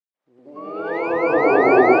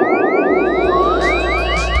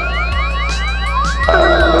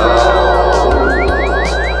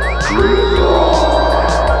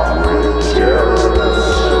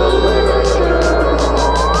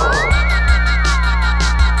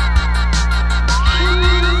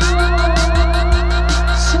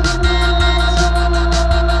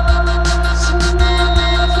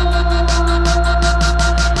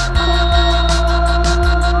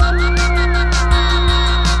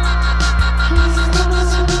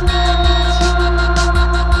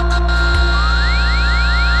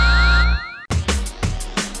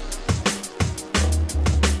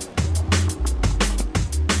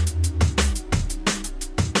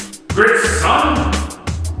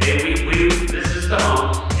This is the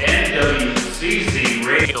home.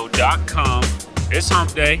 NWCZRadio.com. It's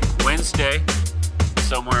hump day, Wednesday,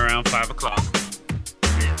 somewhere around 5 o'clock.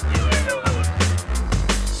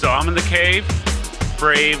 So I'm in the cave,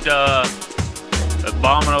 braved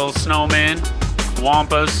abominable snowmen,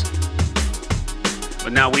 wampas,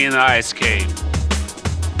 but now we in the ice cave.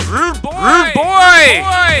 Rude boy! Rude boy!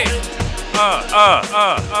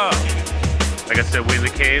 Like I said, we in the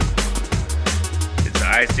cave. It's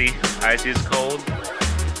icy. Icy is cold.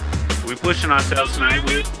 We pushing ourselves tonight.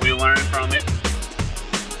 We learn from it.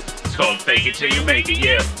 It's called fake it till you make it.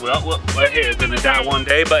 Yeah. Well, we're here. Gonna die one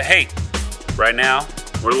day, but hey, right now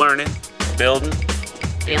we're learning, building,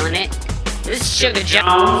 feeling it. This is Sugar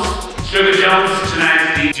Jones. Sugar Jones is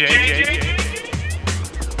tonight's DJ.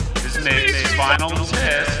 This is his final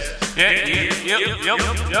test. Yep.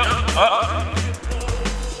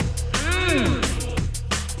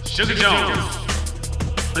 Sugar Jones.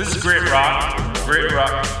 This is Grit Rock. Grit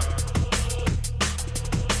Rock.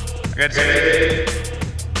 I gotta say,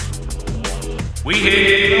 we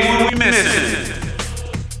hit even when we miss it.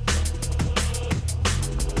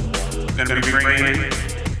 Gonna be bringing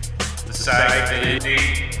the site, the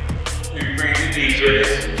indie. We're bringing the DJs.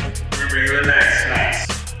 We're bringing the nice.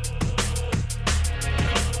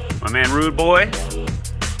 My man Rude Boy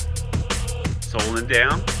is holding it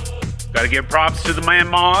down. Gotta give props to the man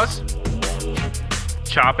Moz.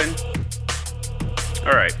 Chopping.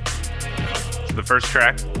 Alright. So the first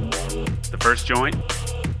track, the first joint,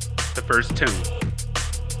 the first tune.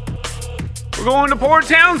 We're going to Port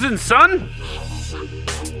Townsend, son.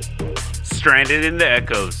 Stranded in the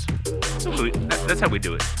Echoes. That's how we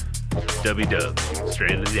do it. W-dub.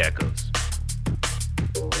 Stranded in the Echoes.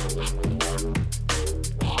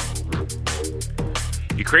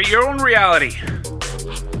 You create your own reality.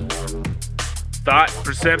 Thought,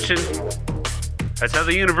 perception. That's how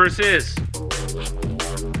the universe is.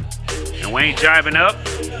 And we ain't jiving up.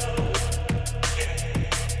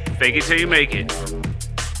 Fake it till you make it.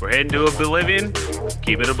 We're heading to oblivion.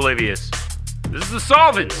 Keep it oblivious. This is the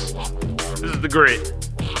Solvents. This is the Grit.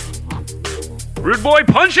 Rude Boy,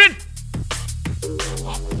 punch it!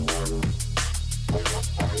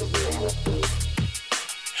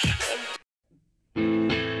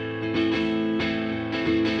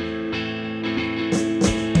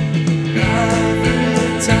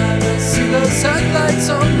 Those headlights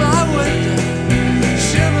on my window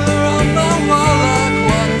shimmer on my wall like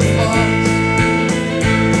waterfalls.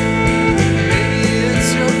 Maybe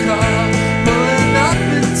it's your car pulling up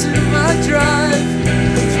into my drive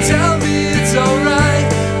to tell me it's alright,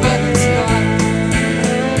 but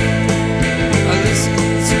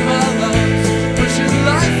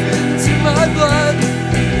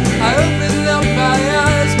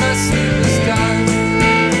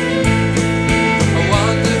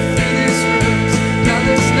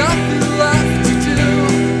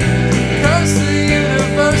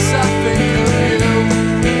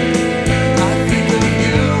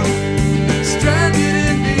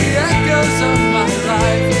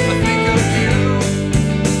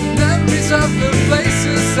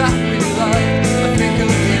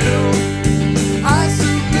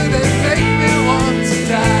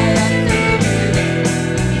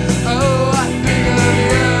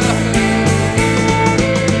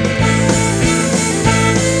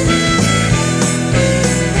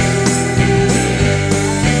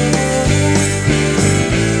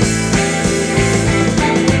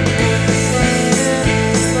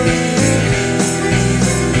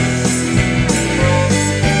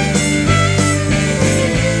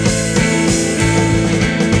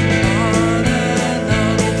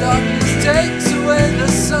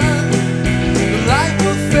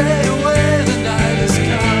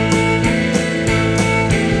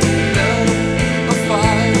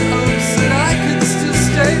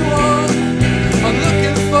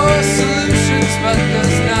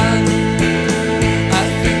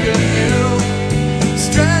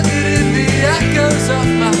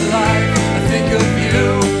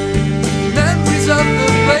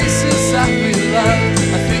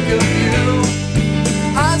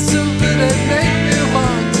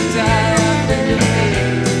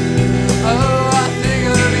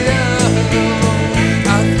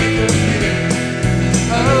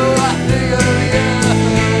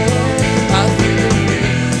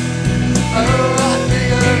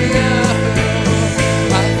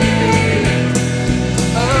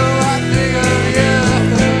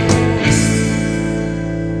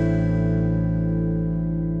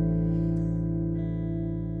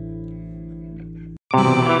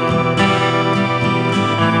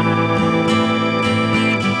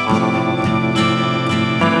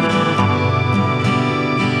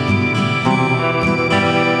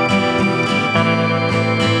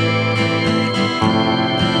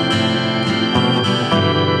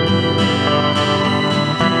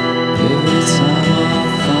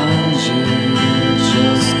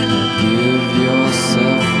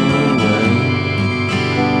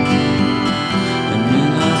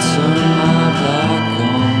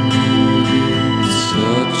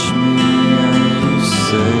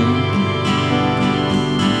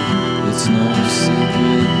It's no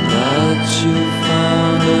secret that you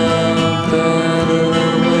found a better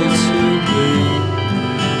way to be.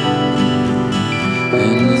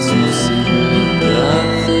 And it's no secret that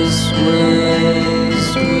this way's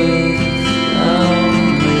without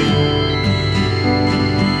me.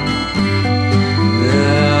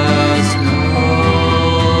 There's no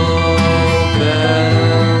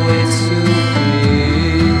better way to be.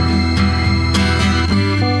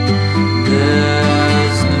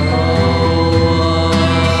 There's no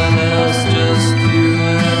one else, just you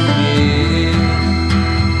and me.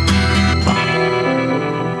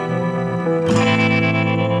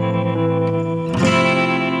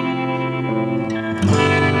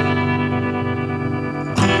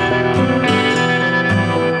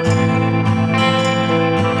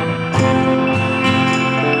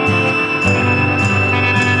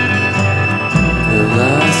 The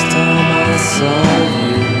last time I saw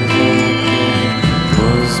you, the game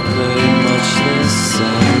was played much the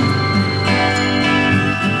same.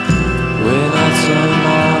 When I turned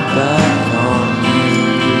my back on you,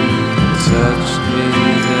 you touched me,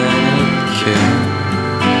 then it came.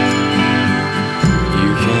 You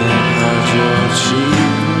can't hide your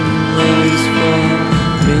cheating ways from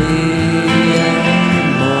me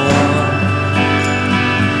anymore.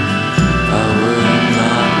 I will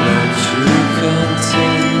not let you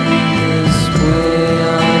continue this way.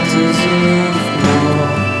 I deserve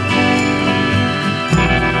more.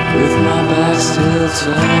 With my back still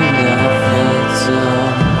turned, I felt a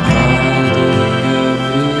mighty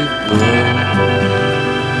heavy blow.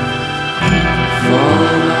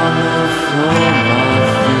 Falling on the floor, my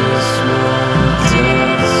face were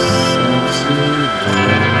dust into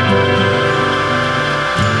blood.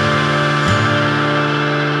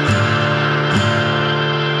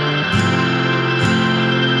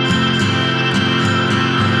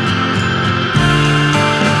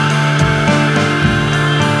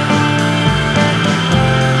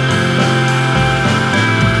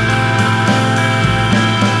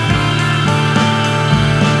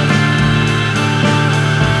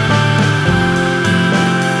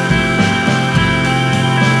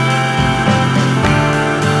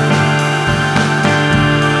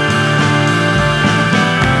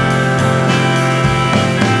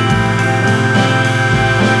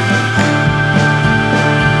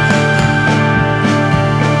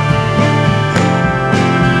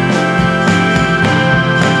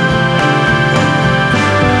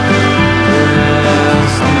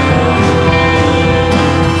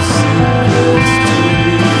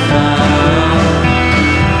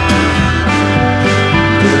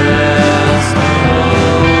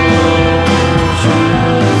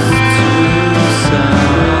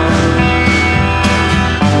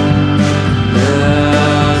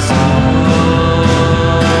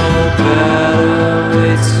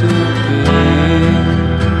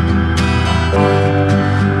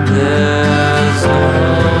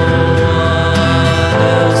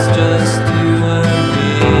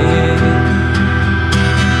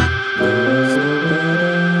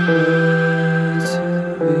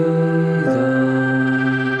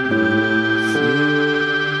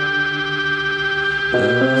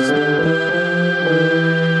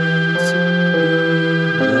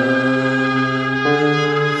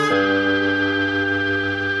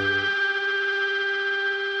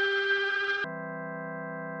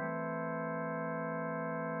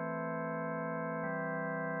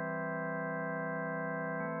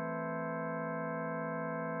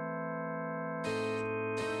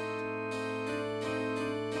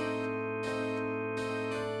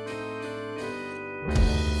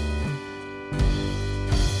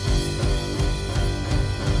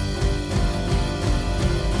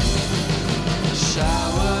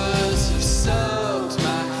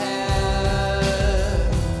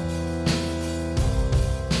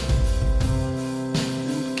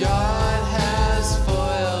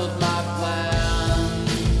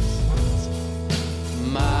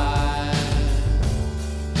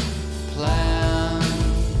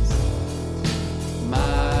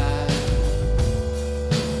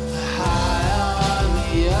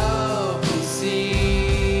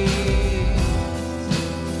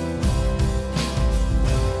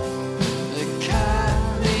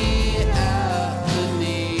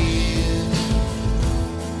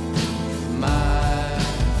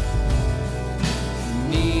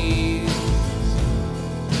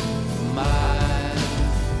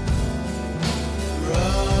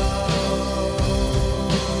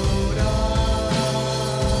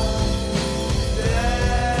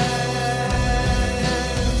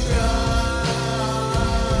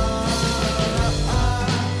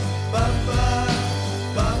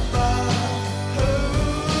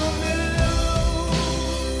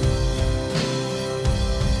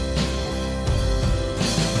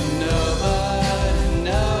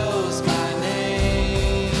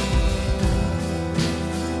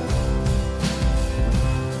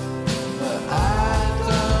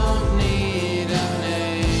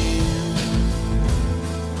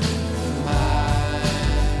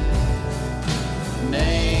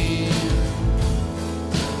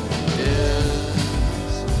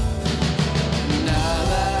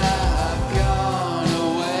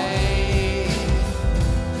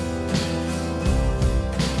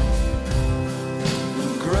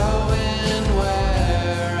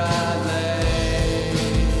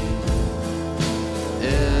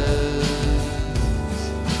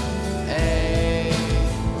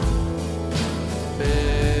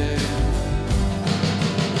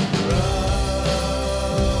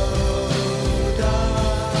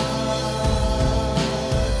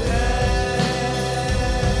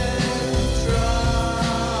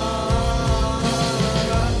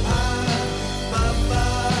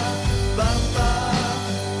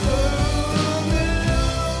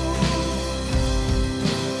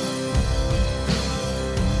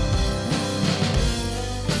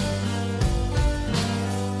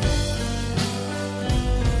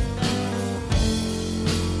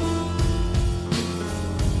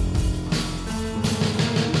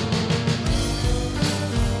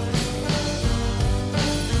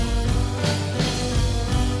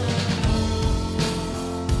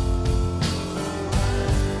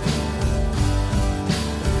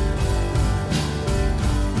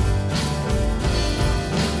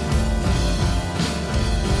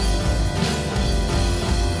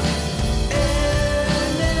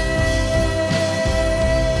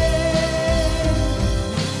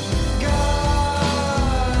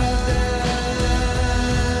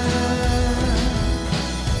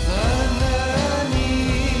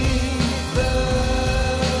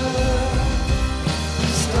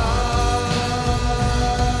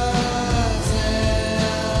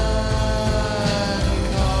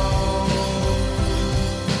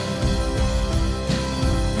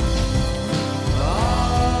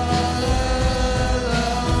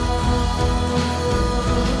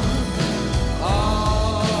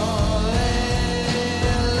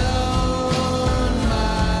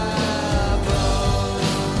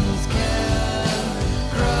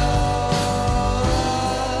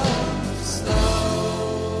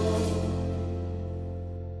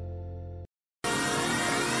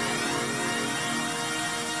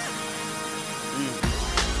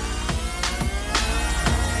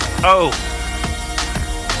 Oh.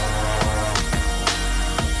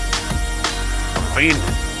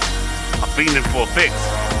 I'm fiending for a fix.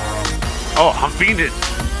 Oh, I'm fiending.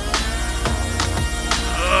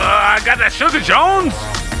 I got that Sugar Jones.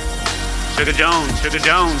 Sugar Jones.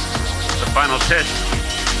 The final test.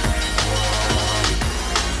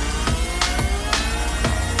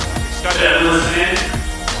 Start listening.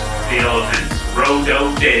 The Elephants,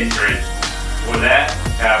 Rhododendron. For that,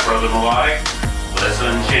 Half Brother Melodic, Less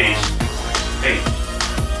Unchanged. Hey,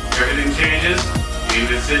 everything changes, even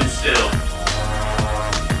if it's sitting still.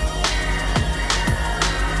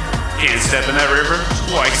 Can't step in that river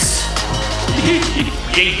twice.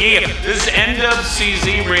 Yeah. This is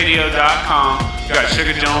NWCZRadio.com. Got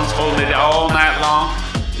Sugar Jones holding it all night long.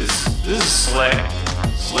 This is slick.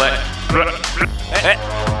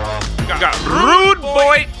 Got Rude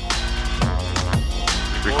Boy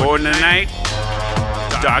recording tonight.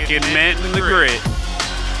 Documenting the grit.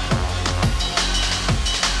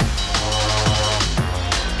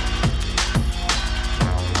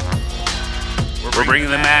 We're bringing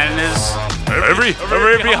the madness every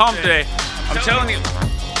hump day. I'm telling you.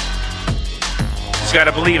 Just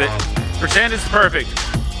gotta believe it. Pretend it's perfect.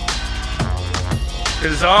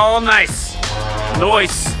 Cause it's all nice.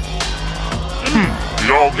 Noise.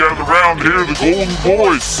 Y'all gather around here, the Golden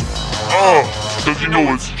Voice. Cause you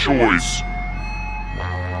know it's a choice.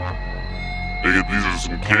 These are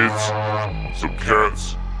some kids, some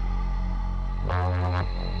cats.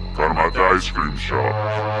 Got them at the ice cream shop.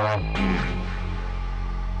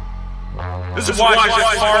 This is why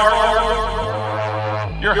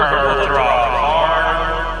your heart will throb hard.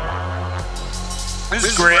 This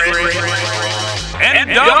is great.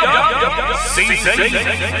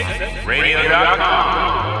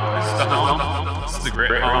 NWCZRadio.com. This is the home. This is the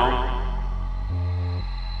great home.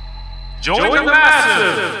 Join the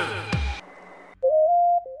massive.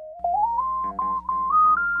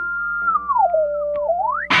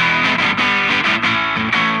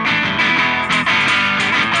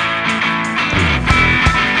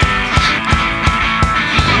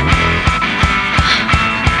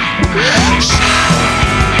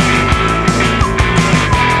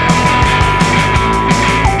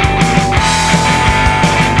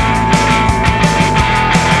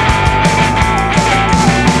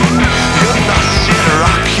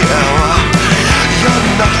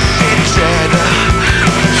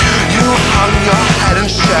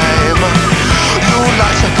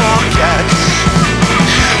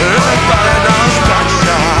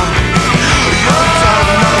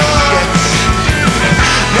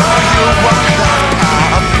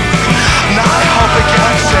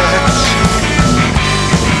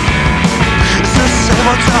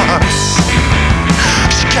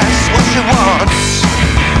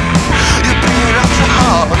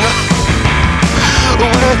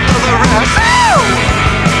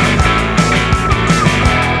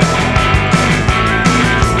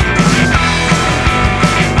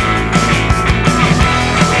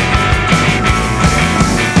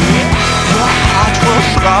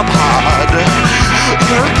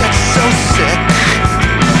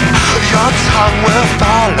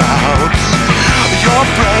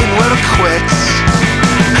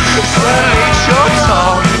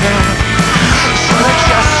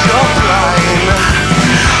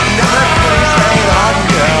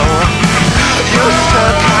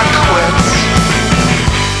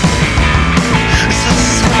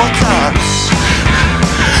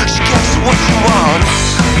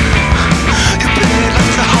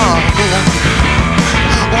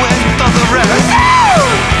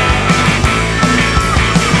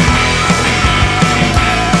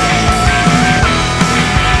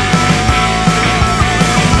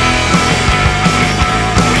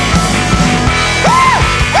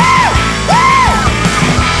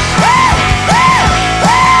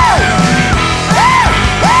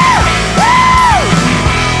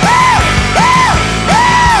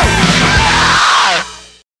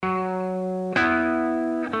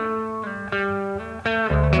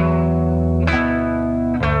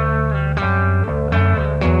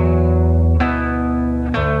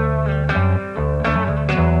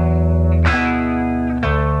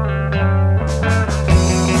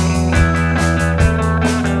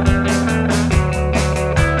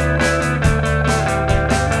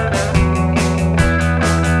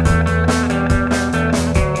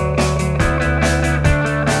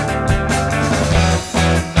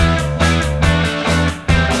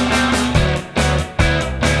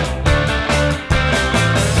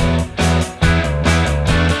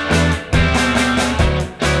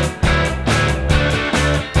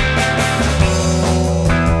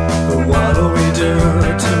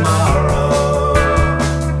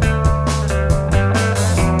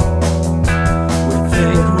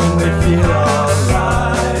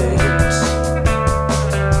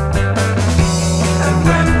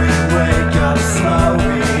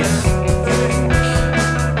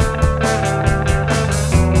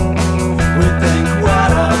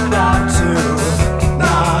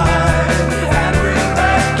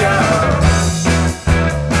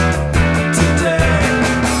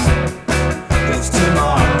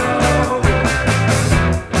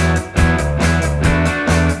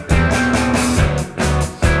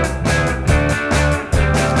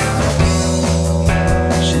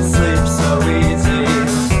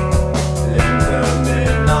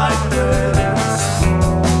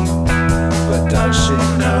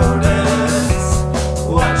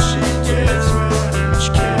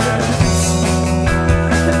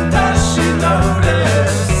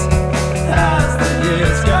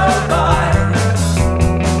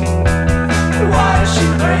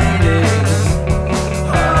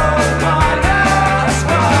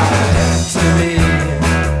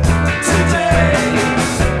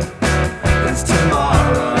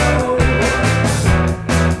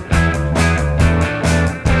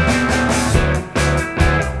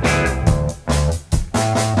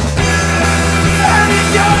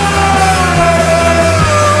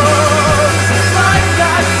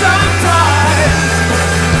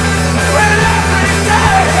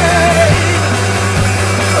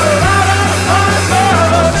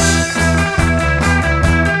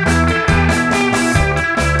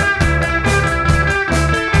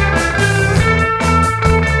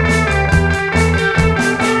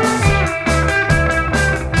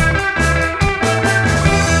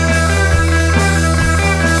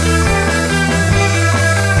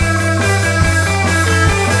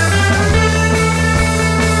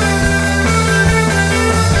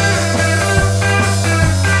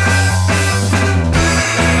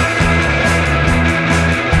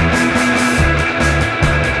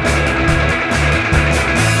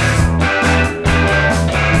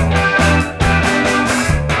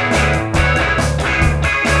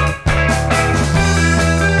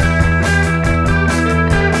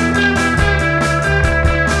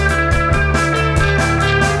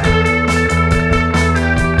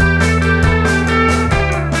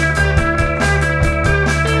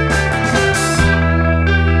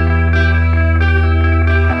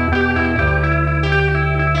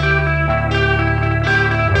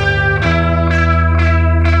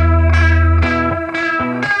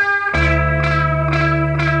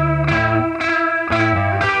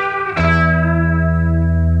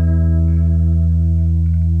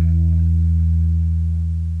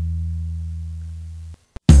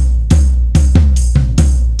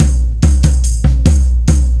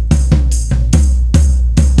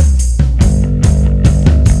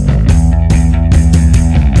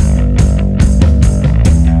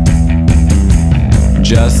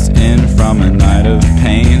 just in from a night of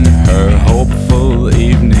pain. Her hopeful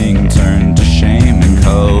evening turned to shame, and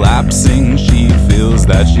collapsing she feels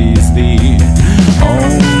that she's the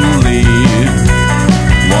only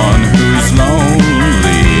one who's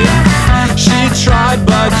lonely. She tried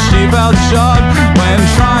but she felt shut when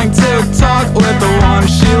trying to talk with the one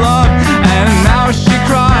she loved, and now she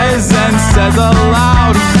cries and says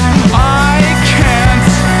aloud, I can't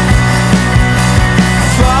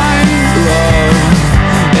find love.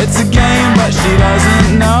 It's a game but she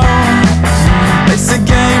doesn't know. It's a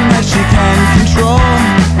game that she can control,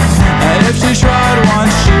 and if she tried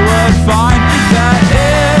once she would find that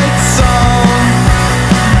it's all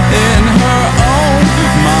in her own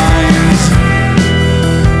mind.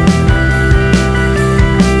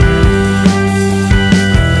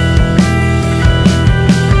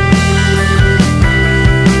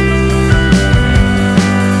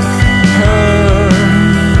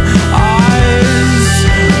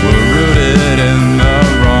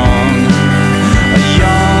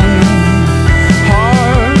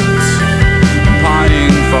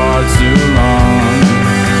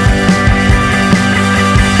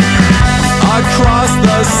 Across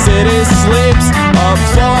the city sleeps a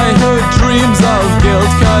boy who dreams of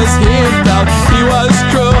guilt, 'cause he felt he was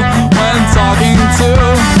cruel when talking to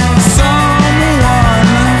someone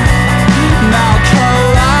now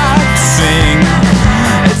collapsing.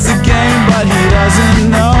 It's a game but he doesn't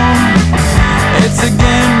know. It's a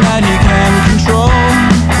game that he can control,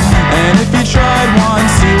 and if he tried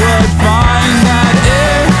once he would find that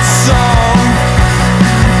it's all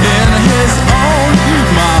in his own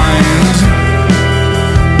mind.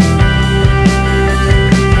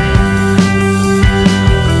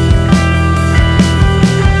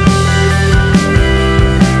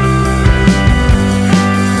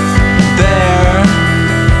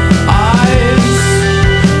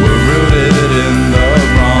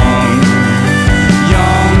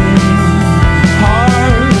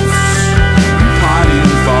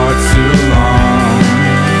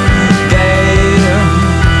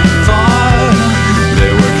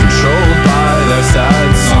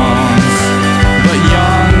 Sad songs, but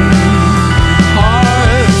young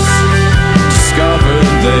hearts discovered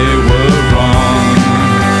they were wrong.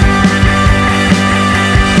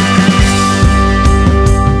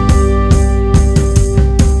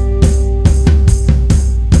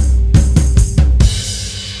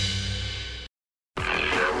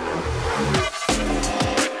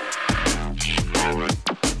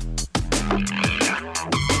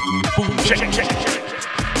 Boom, check, check, check.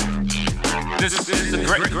 This is the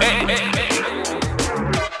great.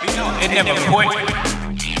 You know, it never quit.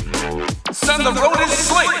 Son, the road is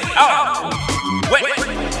slick. Oh, wait.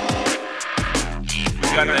 We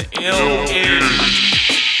got the ill-ish.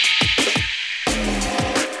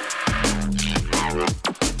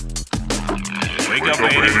 Wake up,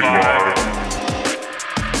 85.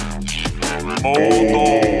 Mogo.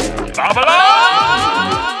 Babylon!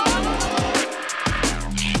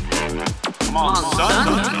 Come on, son.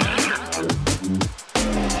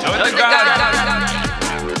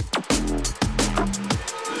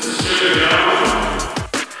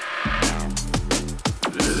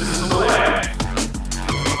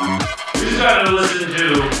 You gotta listen to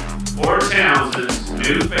Fort Townsend's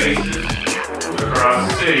New Faces across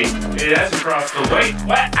the city. Hey, that's across the way.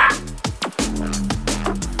 What? Ah.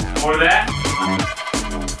 For that,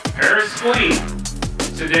 Paris Queen.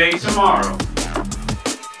 Today, tomorrow.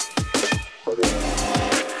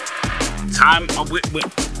 Time.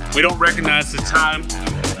 We don't recognize the time.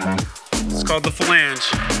 It's called the flange.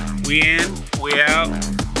 We in, we out,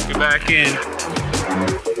 we back in.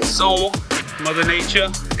 Soul, Mother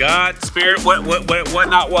Nature, God, Spirit, what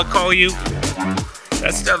not, what call you?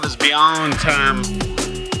 That stuff is beyond time.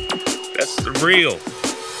 That's the real.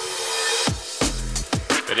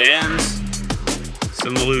 If it ends, it's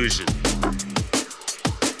an illusion.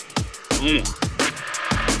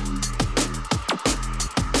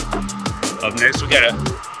 Up next, we got a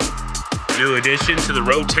new addition to the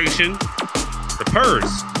rotation, the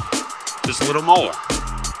Purrs. Just a little more.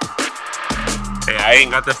 Hey, I ain't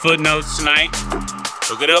got the footnotes tonight.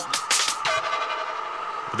 Look it up.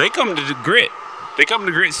 But they come to the Grit. They come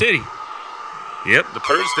to Grit City. Yep, the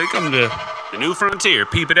Purrs, they come to the New Frontier.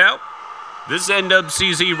 Peep it out. This is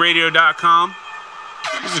NWCZRadio.com.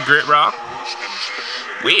 This is Grit Rock.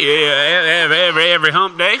 We every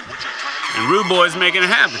hump day. And Rude Boy's making it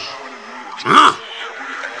happen.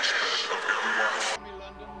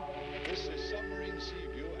 This is Submarine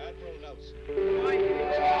Seaview, Admiral Nelson.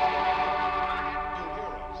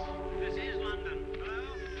 This is London.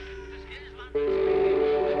 Hello? This is London.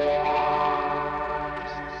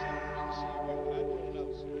 This is Submarine Seaview, Admiral Nelson.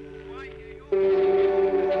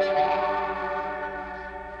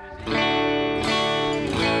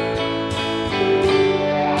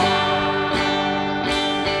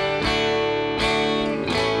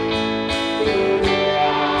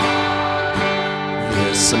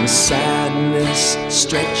 some sadness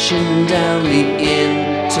stretching down the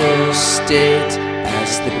interstate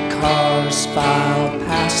as the cars file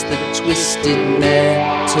past the twisted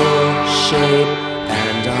metal shape,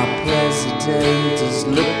 and our president is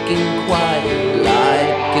looking quite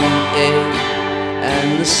like an ape,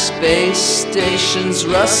 and the space station's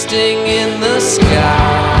rusting in the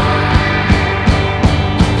sky.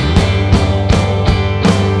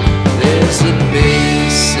 There's a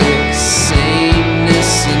basic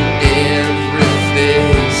sameness in every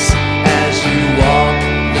face as you walk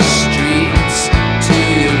the streets to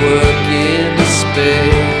your work in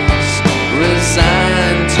space.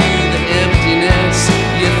 Resigned to the emptiness,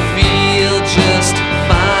 you feel just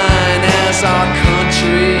fine as our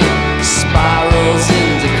country spirals in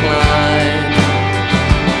decline.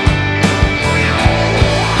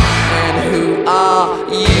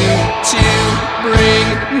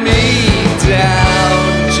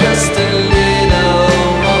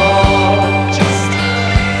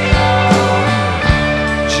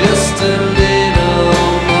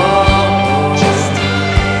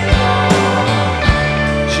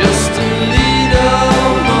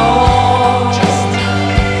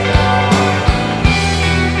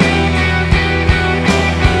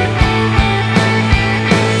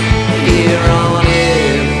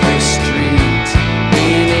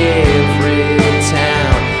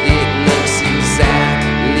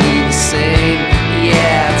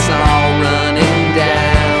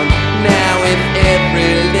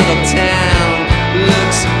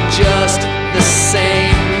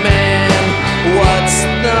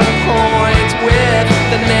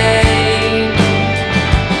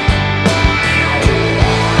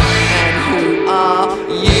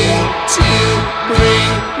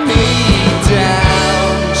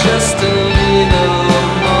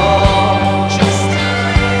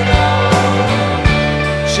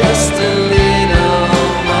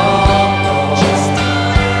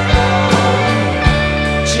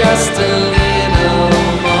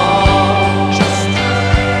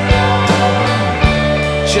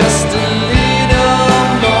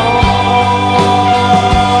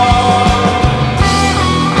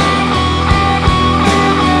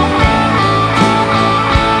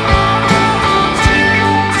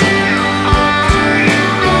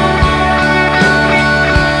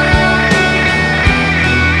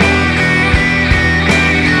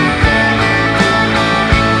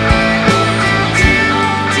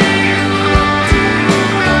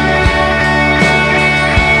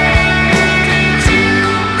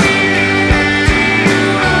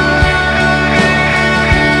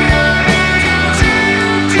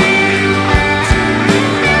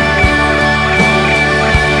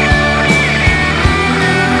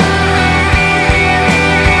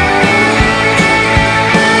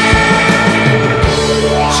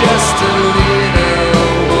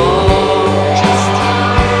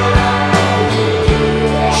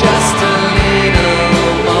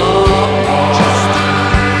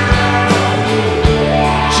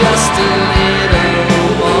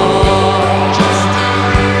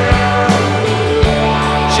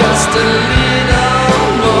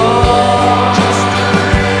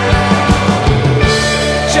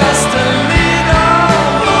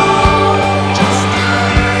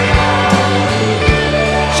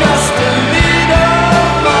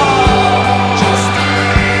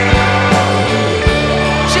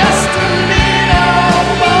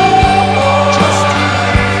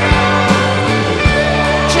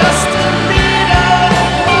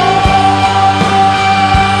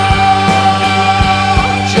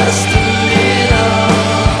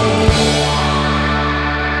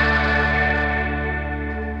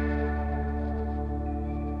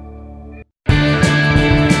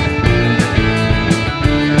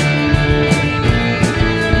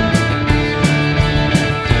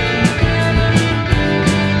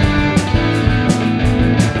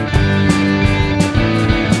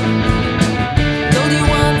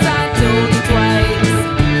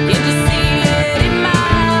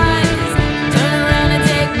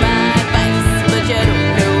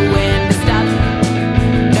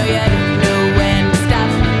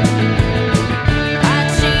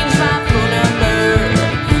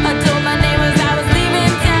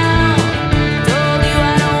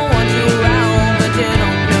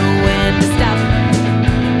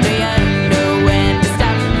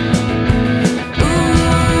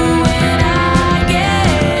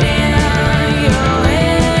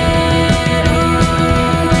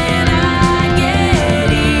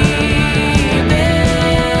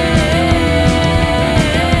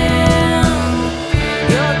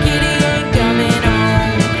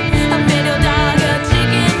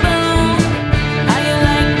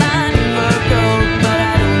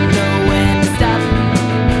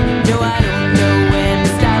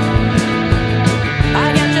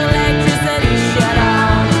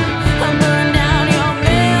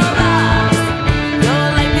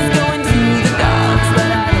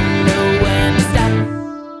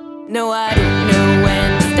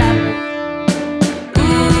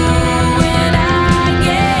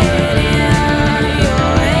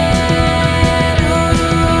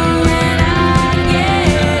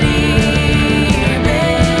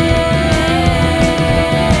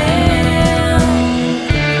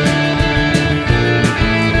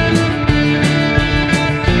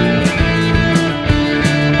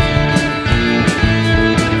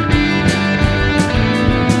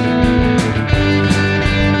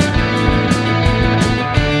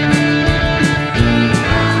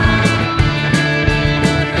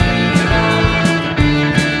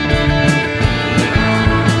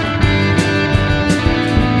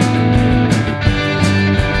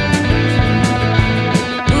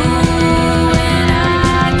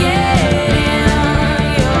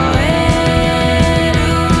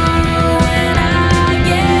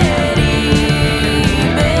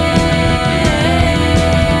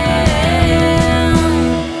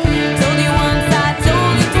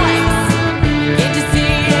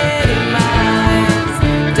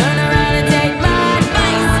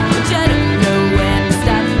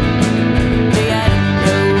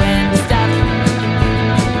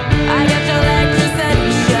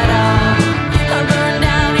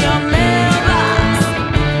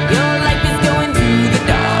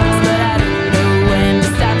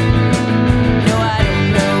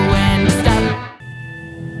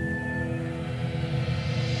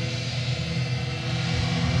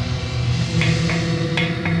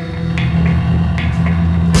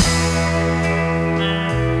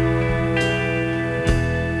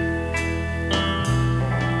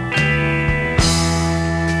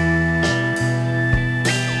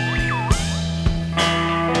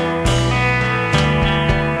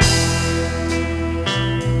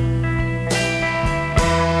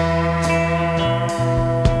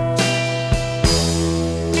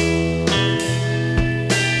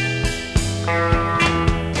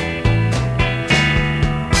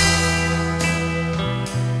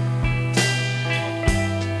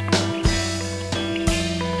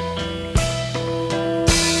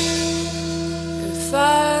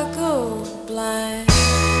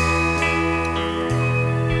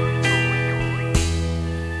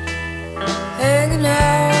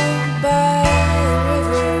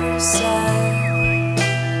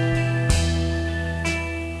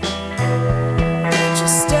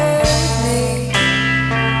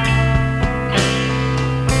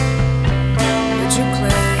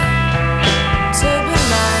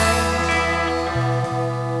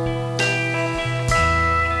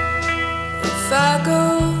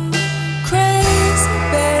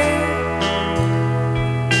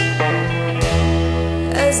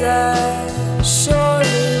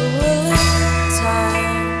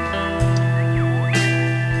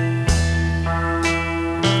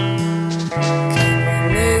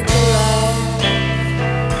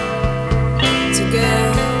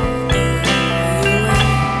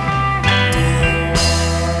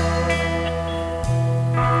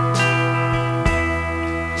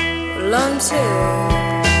 Well, until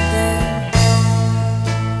then,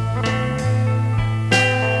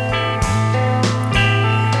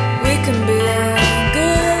 we can be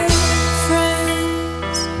good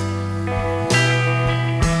friends.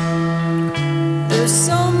 There's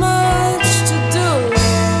so much to do.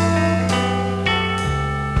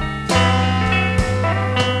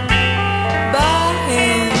 By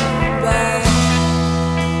and by,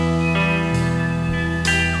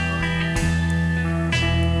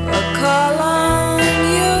 I'll call on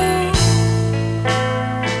you,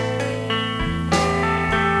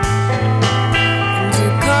 and you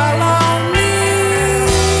call on me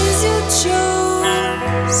as you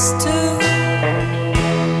choose to.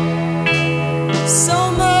 So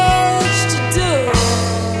much to do.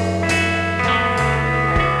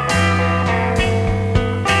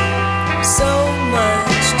 So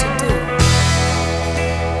much to do.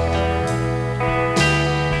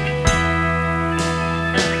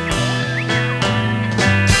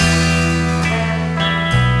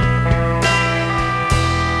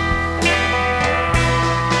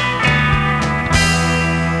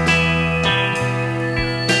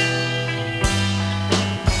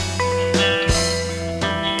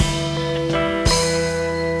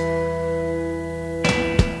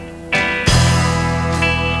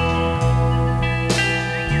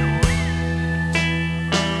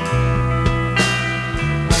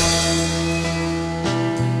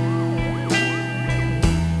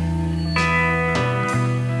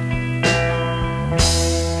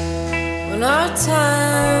 When our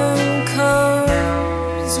time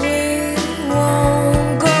comes, we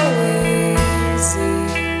won't go easy.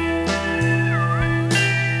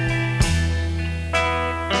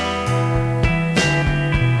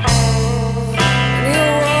 And you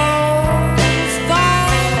won't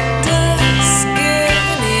find us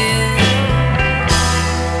giving in.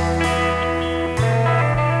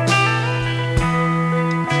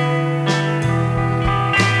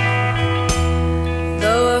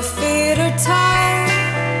 Though our feet are tired,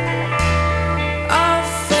 our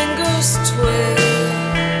fingers twisted.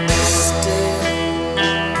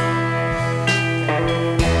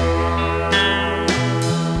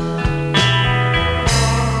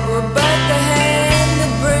 We're but the hand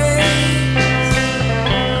that brings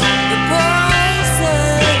the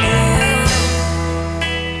poison in.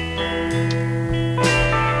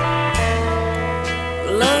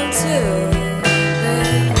 Well, until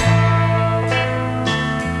then,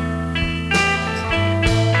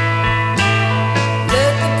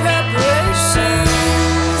 let the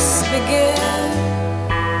preparations begin.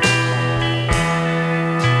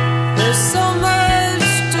 There's so much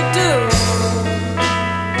to do.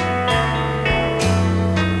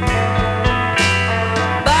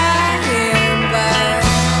 By and by,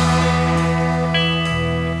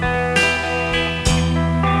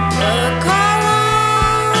 I'll call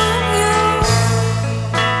on you,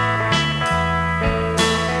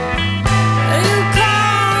 and you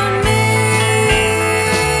call me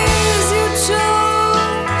as you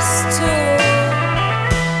choose to.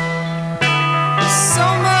 So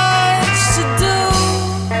much to do.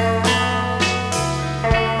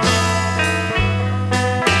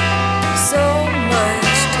 So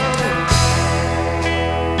much to do.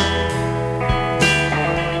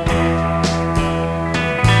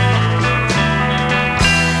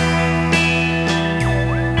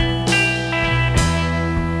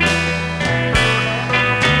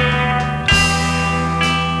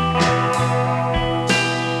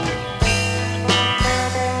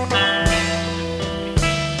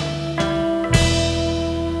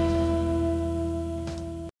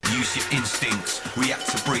 Use your instincts, react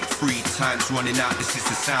to break free. Time's running out, this is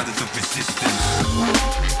the sound of the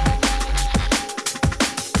resistance.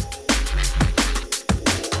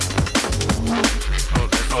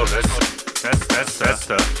 Oh, that's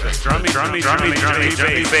drummy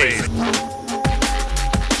bass.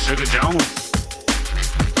 Sugar Jones.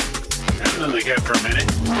 That's been like that for a minute.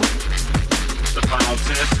 The final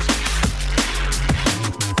test.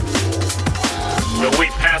 Yo, we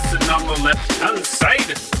passed it on the left hand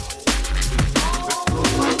side.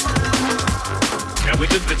 Yeah, we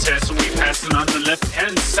did the test and we passed it on the left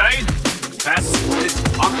hand side. Passed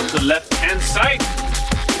it on the left hand side.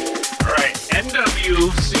 Alright,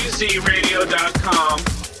 NWCZRadio.com.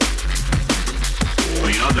 Well,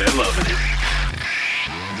 you know they're loving it.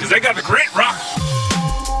 Because they got the great rock.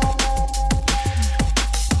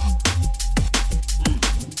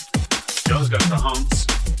 Joe's got the humps.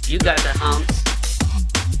 You got the humps.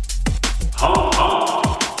 Hum,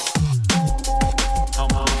 hum. Hum,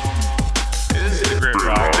 hum. This is great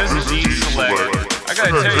rock. This is E-Select. I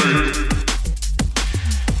gotta tell you,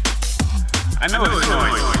 I know it's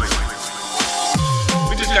noise.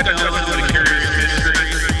 just got done listening to the Curious Mystery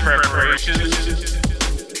preparations.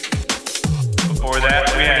 Before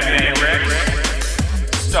that, we had Manny Rex,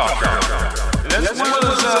 Stalker. And this one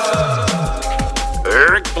was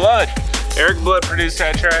Eric Blood. Eric Blood produced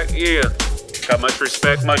that track. Yeah, got much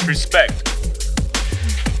respect, much respect.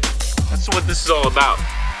 That's what this is all about.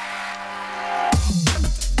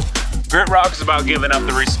 Grit rock is about giving up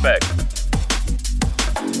the respect.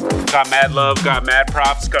 Got mad love, got mad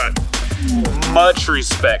props, got much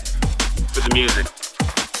respect for the music.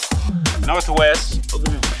 Northwest,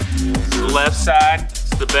 it's the left side, it's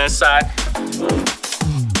the best side.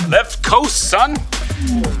 Left coast, son.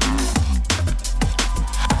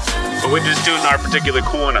 But we're just doing our particular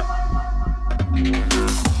corner.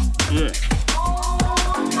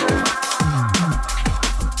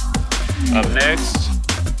 Up next,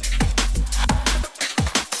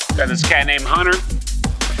 got this cat named Hunter.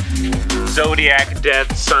 Zodiac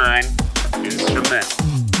Death Sign instrument.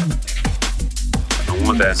 I don't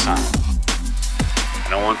want that sign. I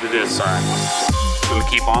don't want the death sign. I'm gonna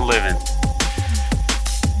keep on living.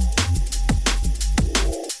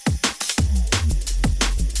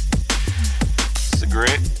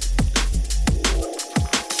 Cigarette.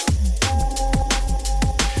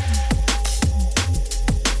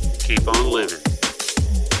 Keep on living.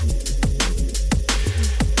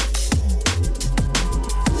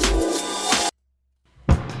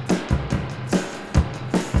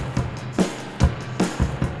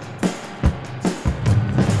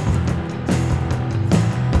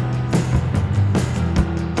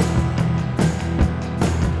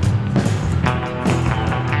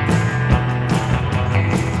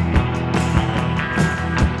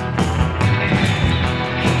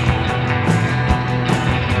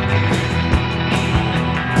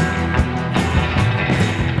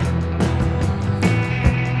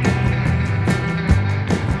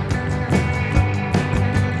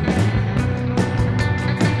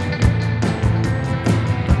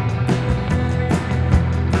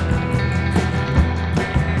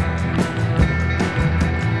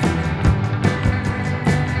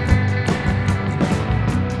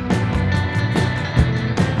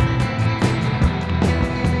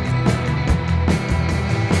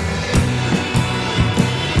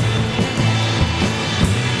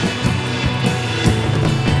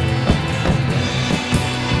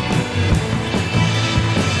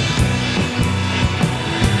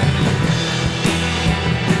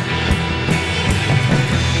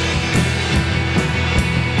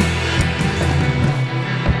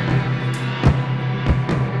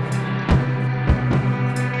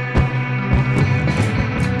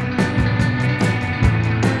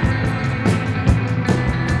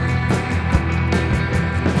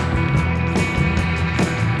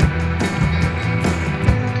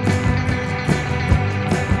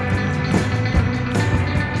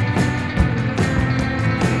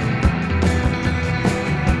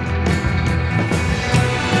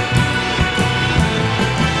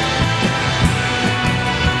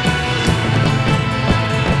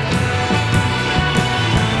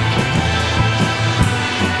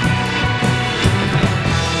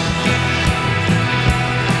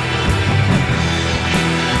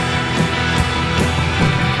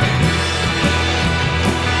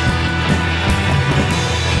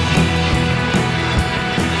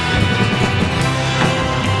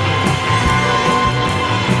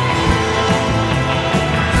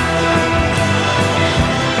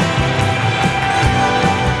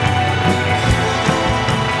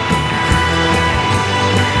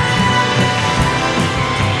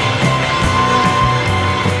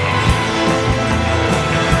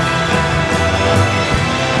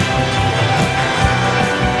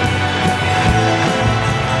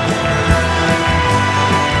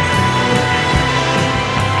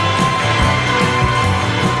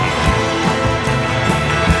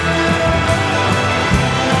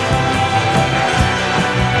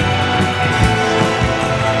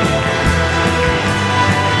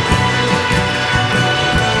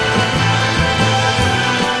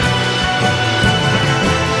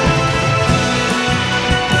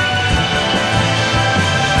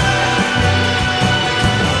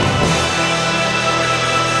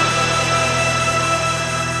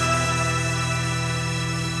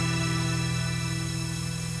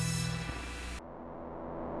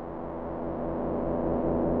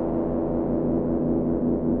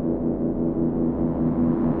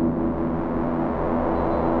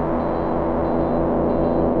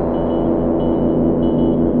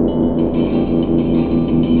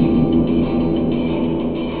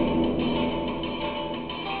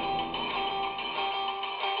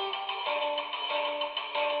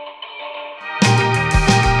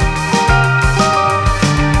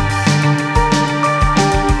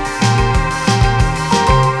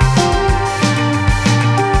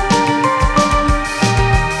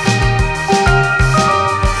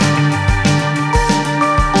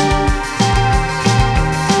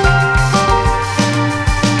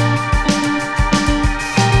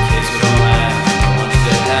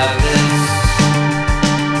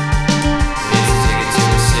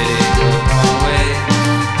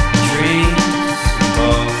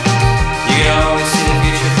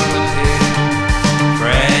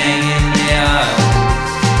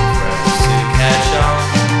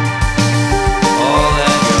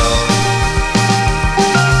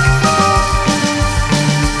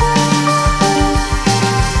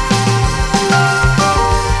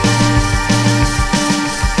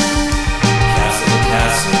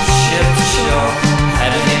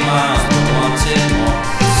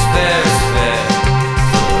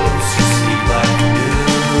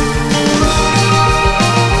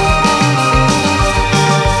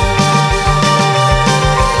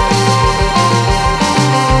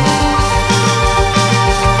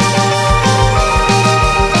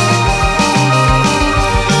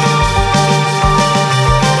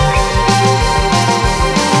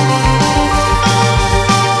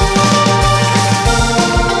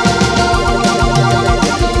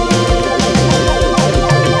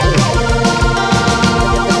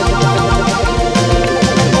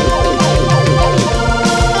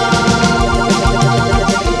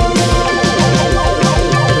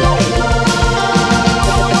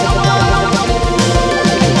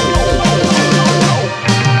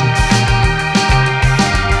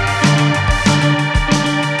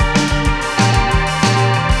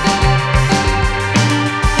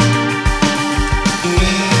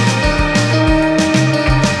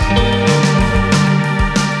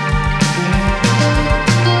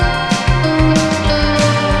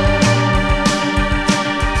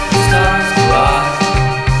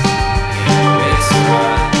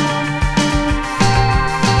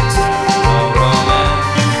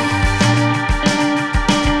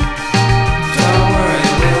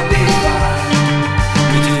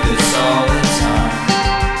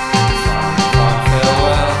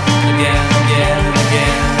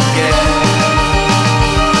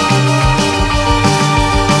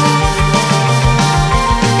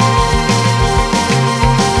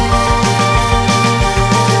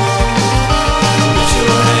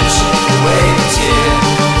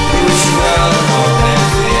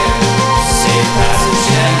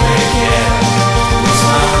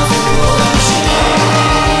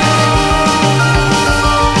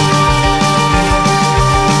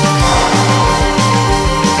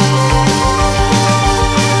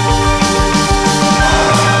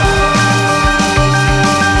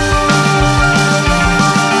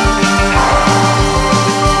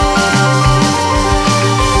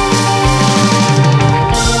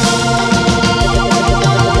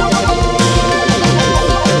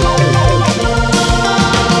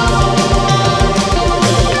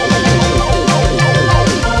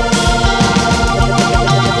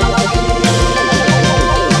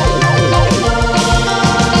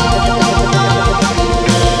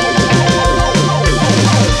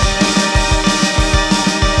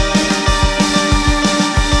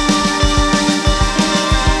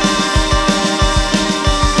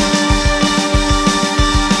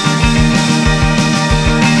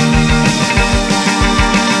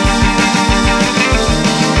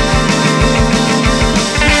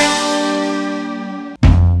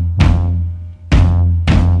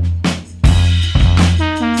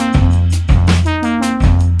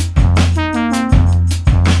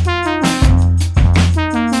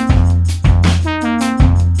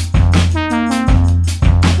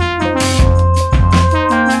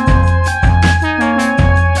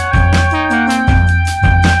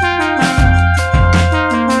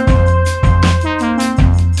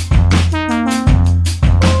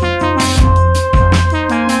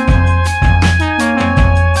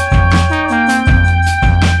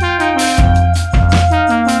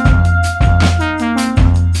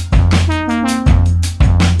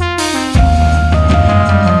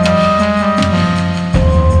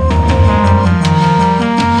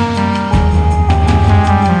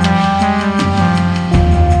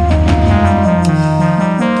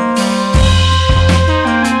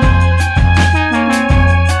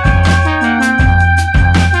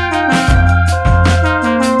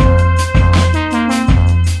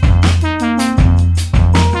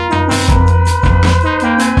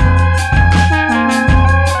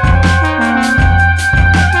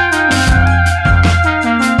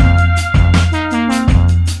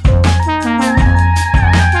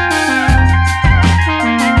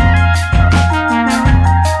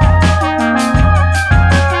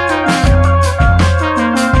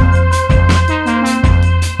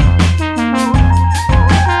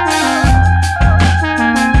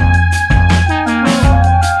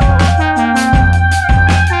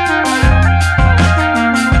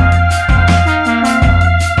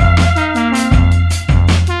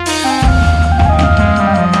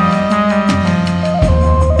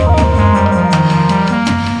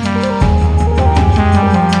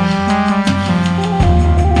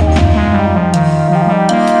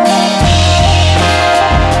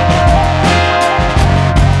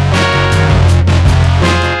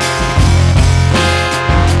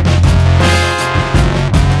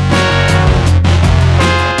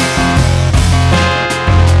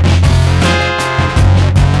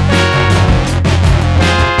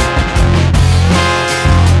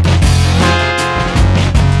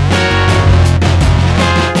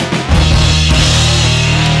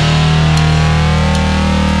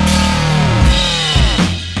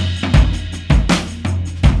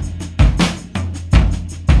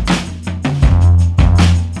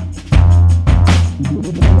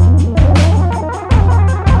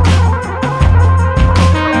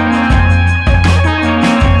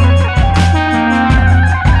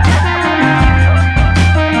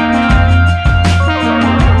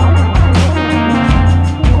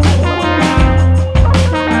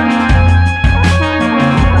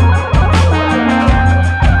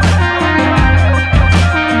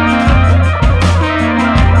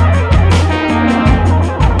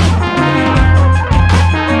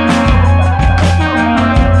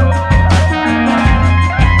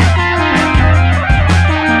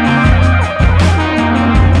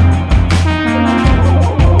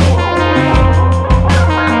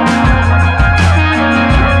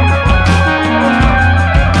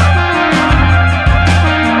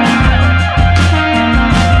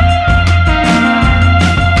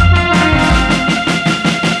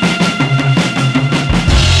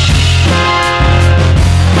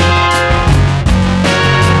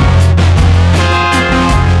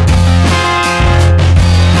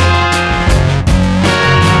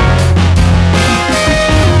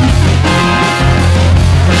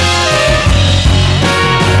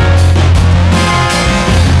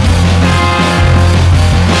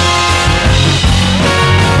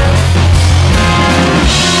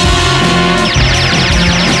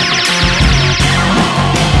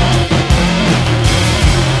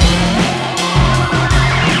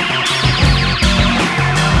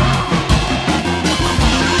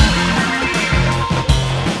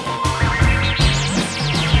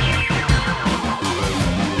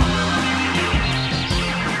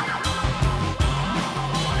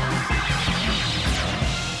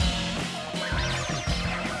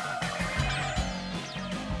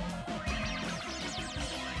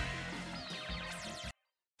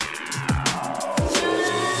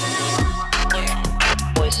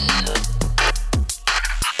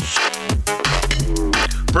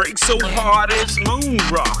 so hard it's moon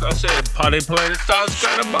rock. I said, party planet stars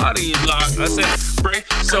got a body lock. I said, break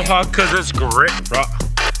so hard cause it's grit rock.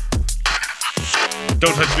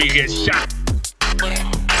 Don't touch me, you get shot.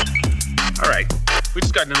 Alright, we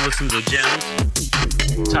just got to listen to the gems.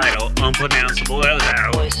 Title, unpronounceable.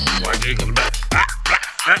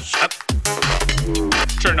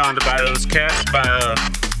 Turned on to By Those Cats by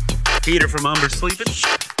Peter from Umber Sleeping.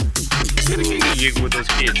 With those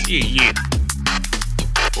kids. Yeah.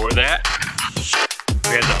 For that,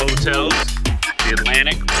 we had the hotels, the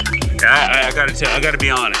Atlantic. I gotta be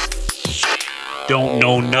honest. Don't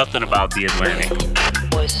know nothing about the Atlantic.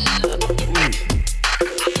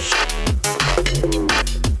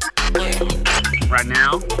 Right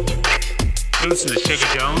now, listen to Sugar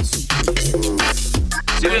Jones.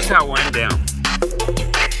 See, this is how it went down.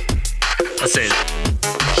 I said,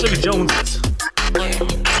 Sugar Jones is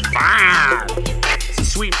fine. It's a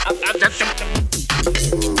sweet.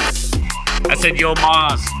 I said, yo,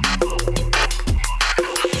 Maz.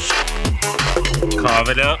 Carve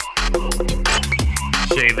it up.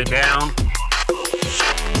 Shave it down.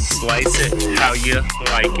 Slice it how you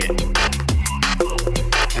like it.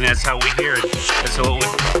 And that's how we hear it.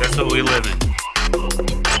 That's what we live in.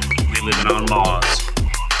 We living on Mars.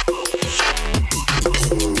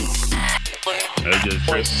 I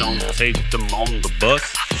just don't take them on the bus.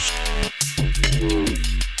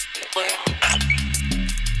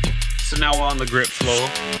 So now we're on the grip floor.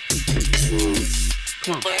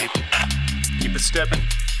 Come on, keep it stepping.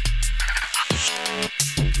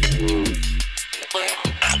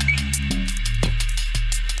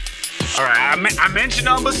 Alright, I mentioned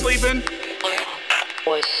Umber Sleeping.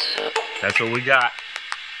 That's what we got.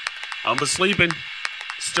 Umber Sleeping.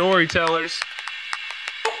 Storytellers.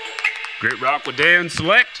 Grit Rock with Dan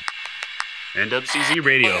Select. And WCZ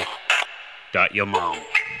Radio. Your mom.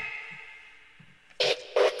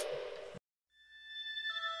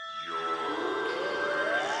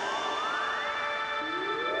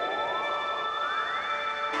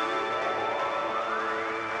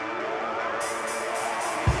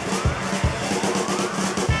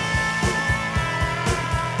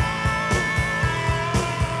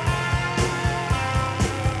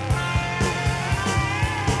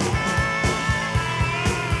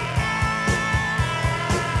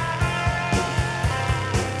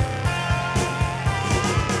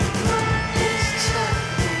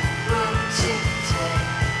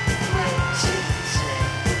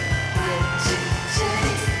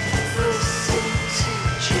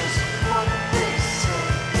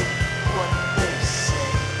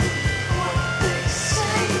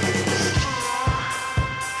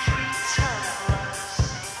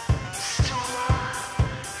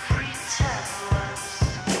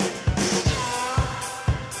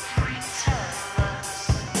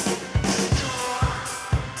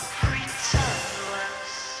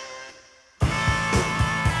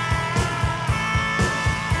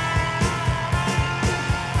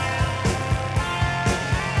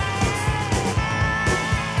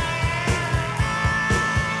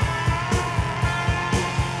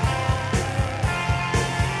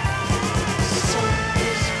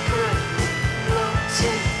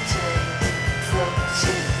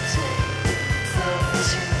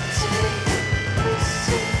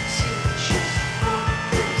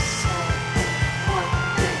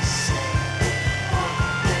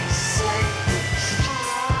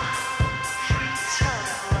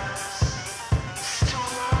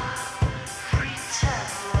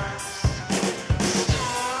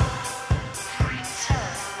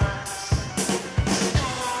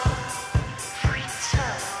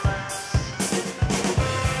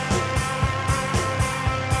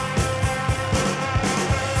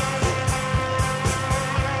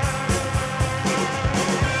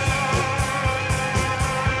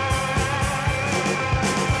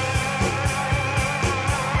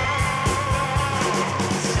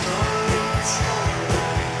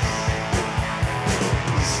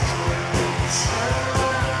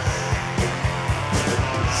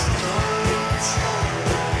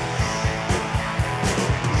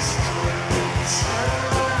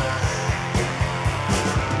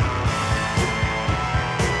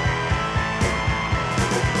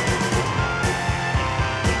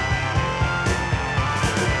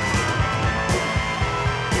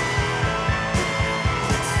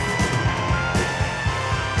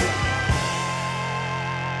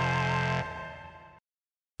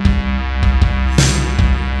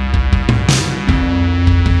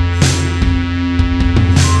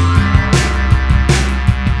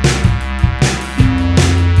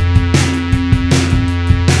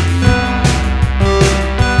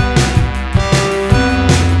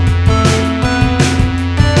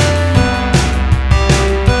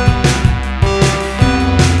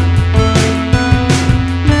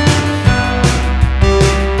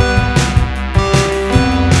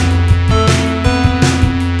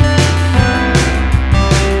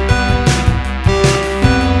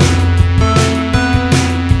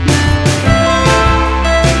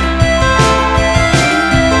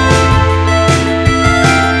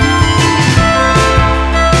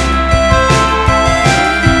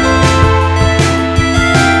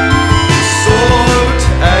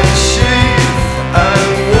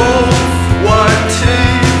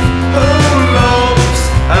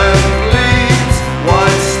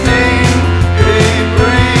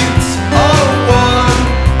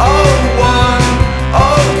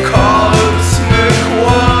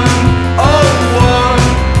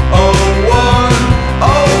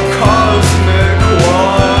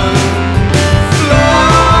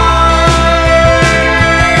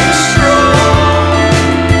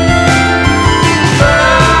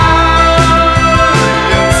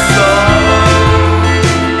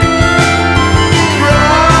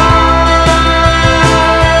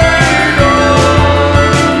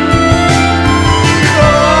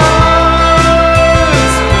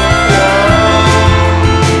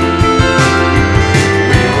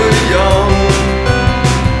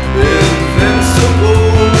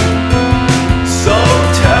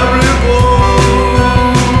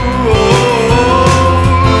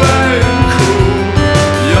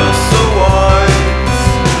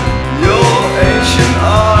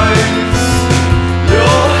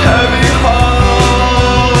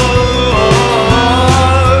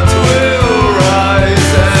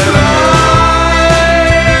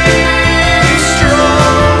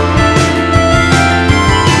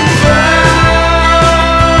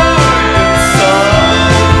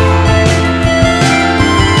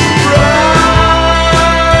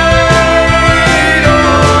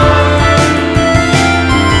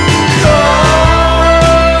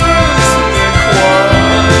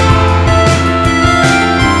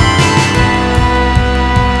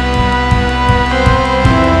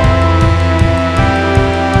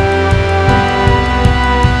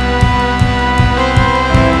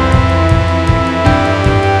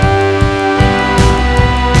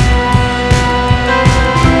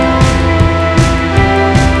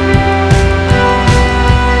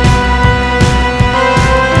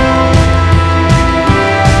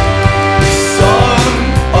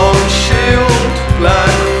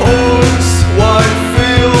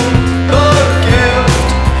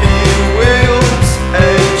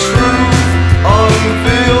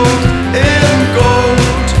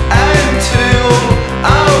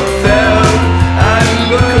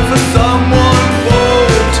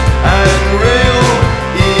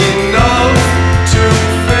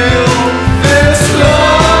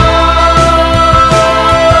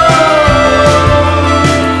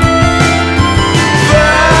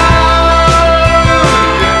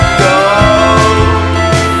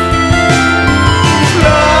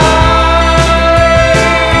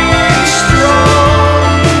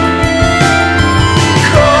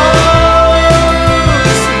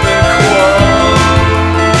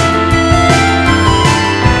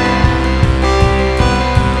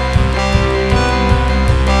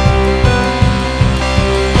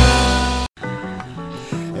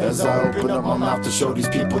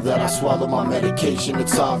 swallow my medication,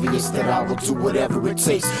 it's obvious that I will do whatever it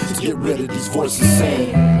takes to get rid of these voices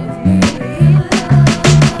saying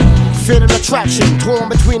fit an attraction, torn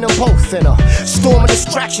between them both in a storm of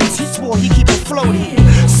distractions. He swore he keep it floating,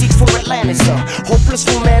 seeks for Atlantis, a hopeless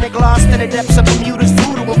romantic lost in the depths of Bermuda's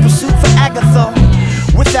voodoo in pursuit for Agatha.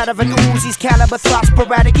 With that of an Uzi's caliber thoughts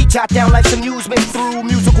sporadic, he jot down life's amusement through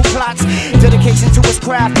musical plots. Dedication to his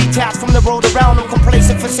craft, detached from the road around him,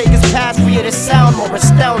 complacent, forsake his past, create a sound more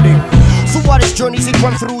astounding. Throughout his journeys he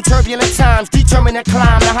run through turbulent times, determined to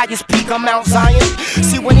climb the highest peak on Mount Zion.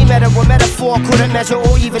 See, when he met her, a metaphor couldn't measure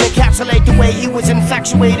or even encapsulate the way he was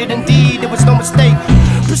infatuated. Indeed, there was no mistake.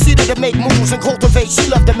 Proceeded to make moves and cultivate, she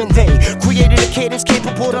loved him and they created a cadence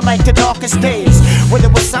capable to light the darkest days. Whether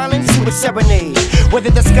it was silence, he would serenade.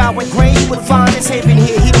 Whether the sky went gray, he would find his haven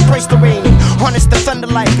here. He'd embrace the rain, harness the thunder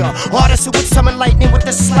like a artist who would summon lightning with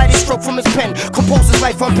the slightest stroke from his pen. Compose his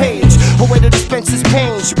life on page, a way to dispense his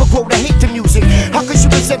pain. She would grow to hate the music. How could she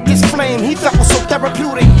resent this flame he felt was so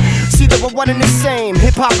therapeutic? See, they were one and the same,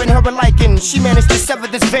 hip-hop and her alike, and she managed to sever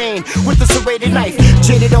this vein with a serrated knife.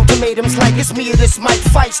 Jaded ultimatums like it's me or this mic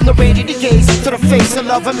fights. Narrated he gazed to the face of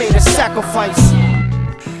love and made a sacrifice.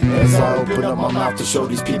 As I open up my mouth to show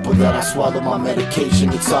these people that I swallow my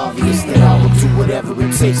medication, it's obvious that I will do whatever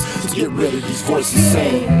it takes to get rid of these voices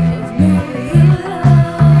saying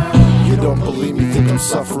you don't believe me, think I'm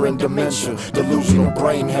suffering dementia, delusional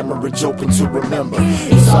brain hemorrhage open to remember.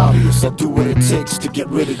 It's obvious I'll do what it takes to get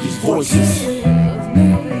rid of these voices.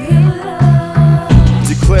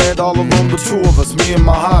 Declared all alone, the two of us, me and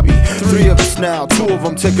my hobby. Three of us now, two of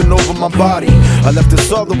them taking over my body. I left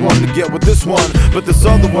this other one to get with this one, but this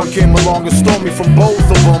other one came along and stole me from both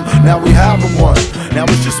of them. Now we have one. Now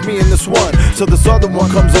it's just me and this one. So this other one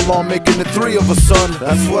comes along, making it three of us, son.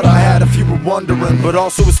 That's what I had if you were wondering. But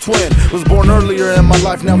also his twin was born earlier in my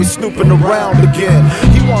life, now he's snooping around again.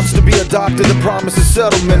 He wants to be adopted and promises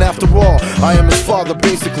settlement. After all, I am his father,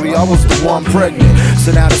 basically I was the one pregnant.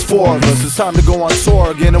 So now there's four of us, it's time to go on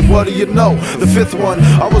tour again. And what do you know? The fifth one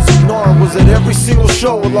I was ignoring was at every single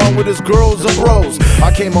show along with his girls and bros.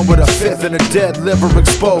 I came up with a fifth and a dead liver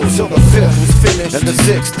exposed till the fifth was finished and the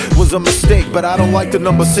sixth was a mistake. But I don't like the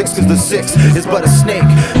number 6 cause the 6 is but a snake.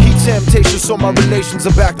 He temptation, so my relations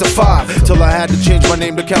are back to 5 till I had to change my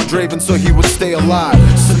name to Count Draven so he would stay alive.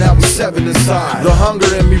 So now we're 7 inside. The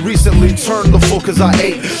hunger in me recently turned the full cause I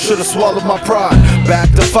ate. Should've swallowed my pride.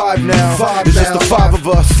 Back to 5 now. It's just the 5 of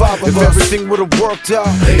us. If everything would've worked out,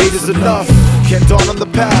 8 is enough. Can't dawn on the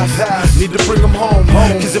past. Need to bring him home.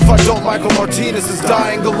 Cause if I don't, Michael Martinez is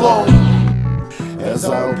dying alone. As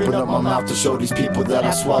I open up my mouth to show these people that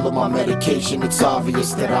I swallow my medication, it's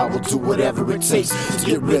obvious that I will do whatever it takes to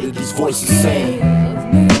get rid of these voices saying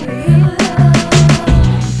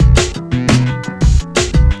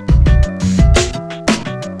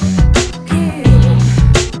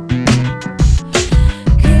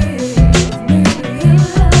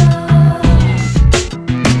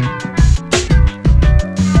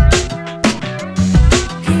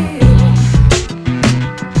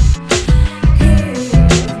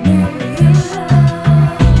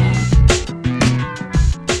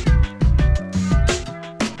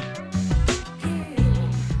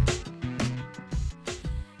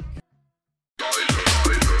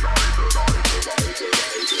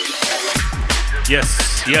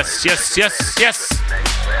Yes.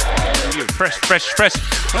 Fresh.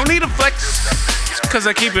 Don't need a flex, cause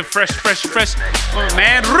I keep it fresh. Oh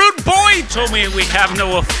man, Rude Boy told me we have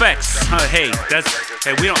no effects. Hey,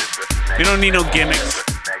 we don't need no gimmicks.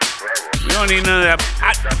 We don't need none of that.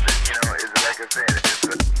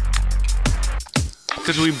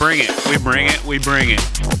 Cause we bring it.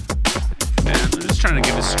 Man, I'm just trying to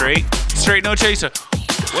give it straight, no chaser.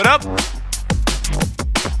 What up?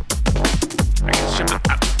 I can ship it up.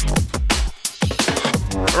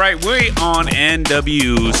 Alright, we're on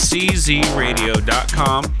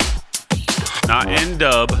nwczradio.com. Not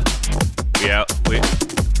ndub.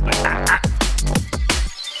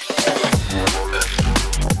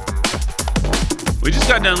 We just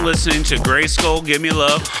got done listening to Gray Skull, Give Me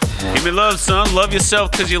Love. Give me love, son. Love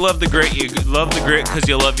yourself because you love the grit. You love the grit because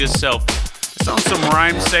you love yourself. It's on some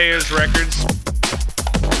Rhyme Sayers records.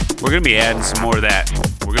 We're going to be adding some more of that.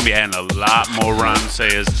 We're going to be adding a lot more Rhyme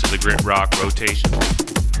Sayers to the Grit Rock rotation.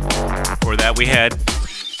 Before that, we had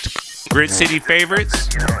Grit City Favorites,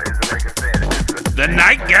 The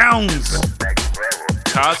Nightgowns,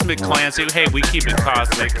 Cosmic Clancy. Hey, we keep it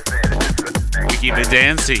cosmic. We keep it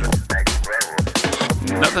dancy.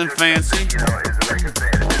 Nothing fancy.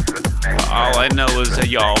 All I know is that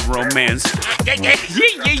y'all romance.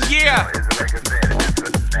 Yeah.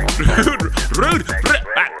 Rude.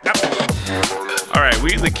 All right,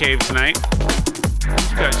 We in the cave tonight.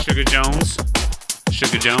 We got Sugar Jones.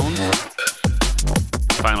 Sugar Jones.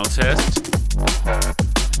 Final test.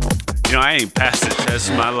 You know, I ain't passed the test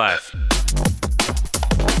in my life.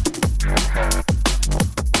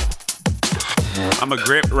 I'm a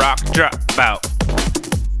grip rock dropout.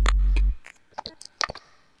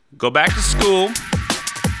 Go back to school.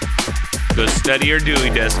 Go study your Dewey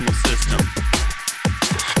Decimal System.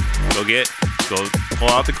 Go pull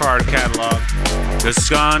out the card catalog. The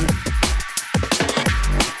son.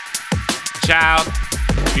 Child,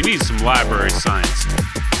 you need some library science.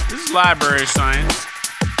 This is library science.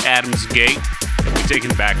 Adams Gate. We're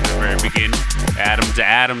taking it back to the very beginning. Atom to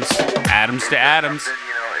atoms. Atoms to atoms.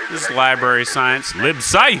 This is library science.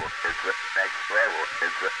 Lib-sci.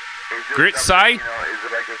 Grit-sci.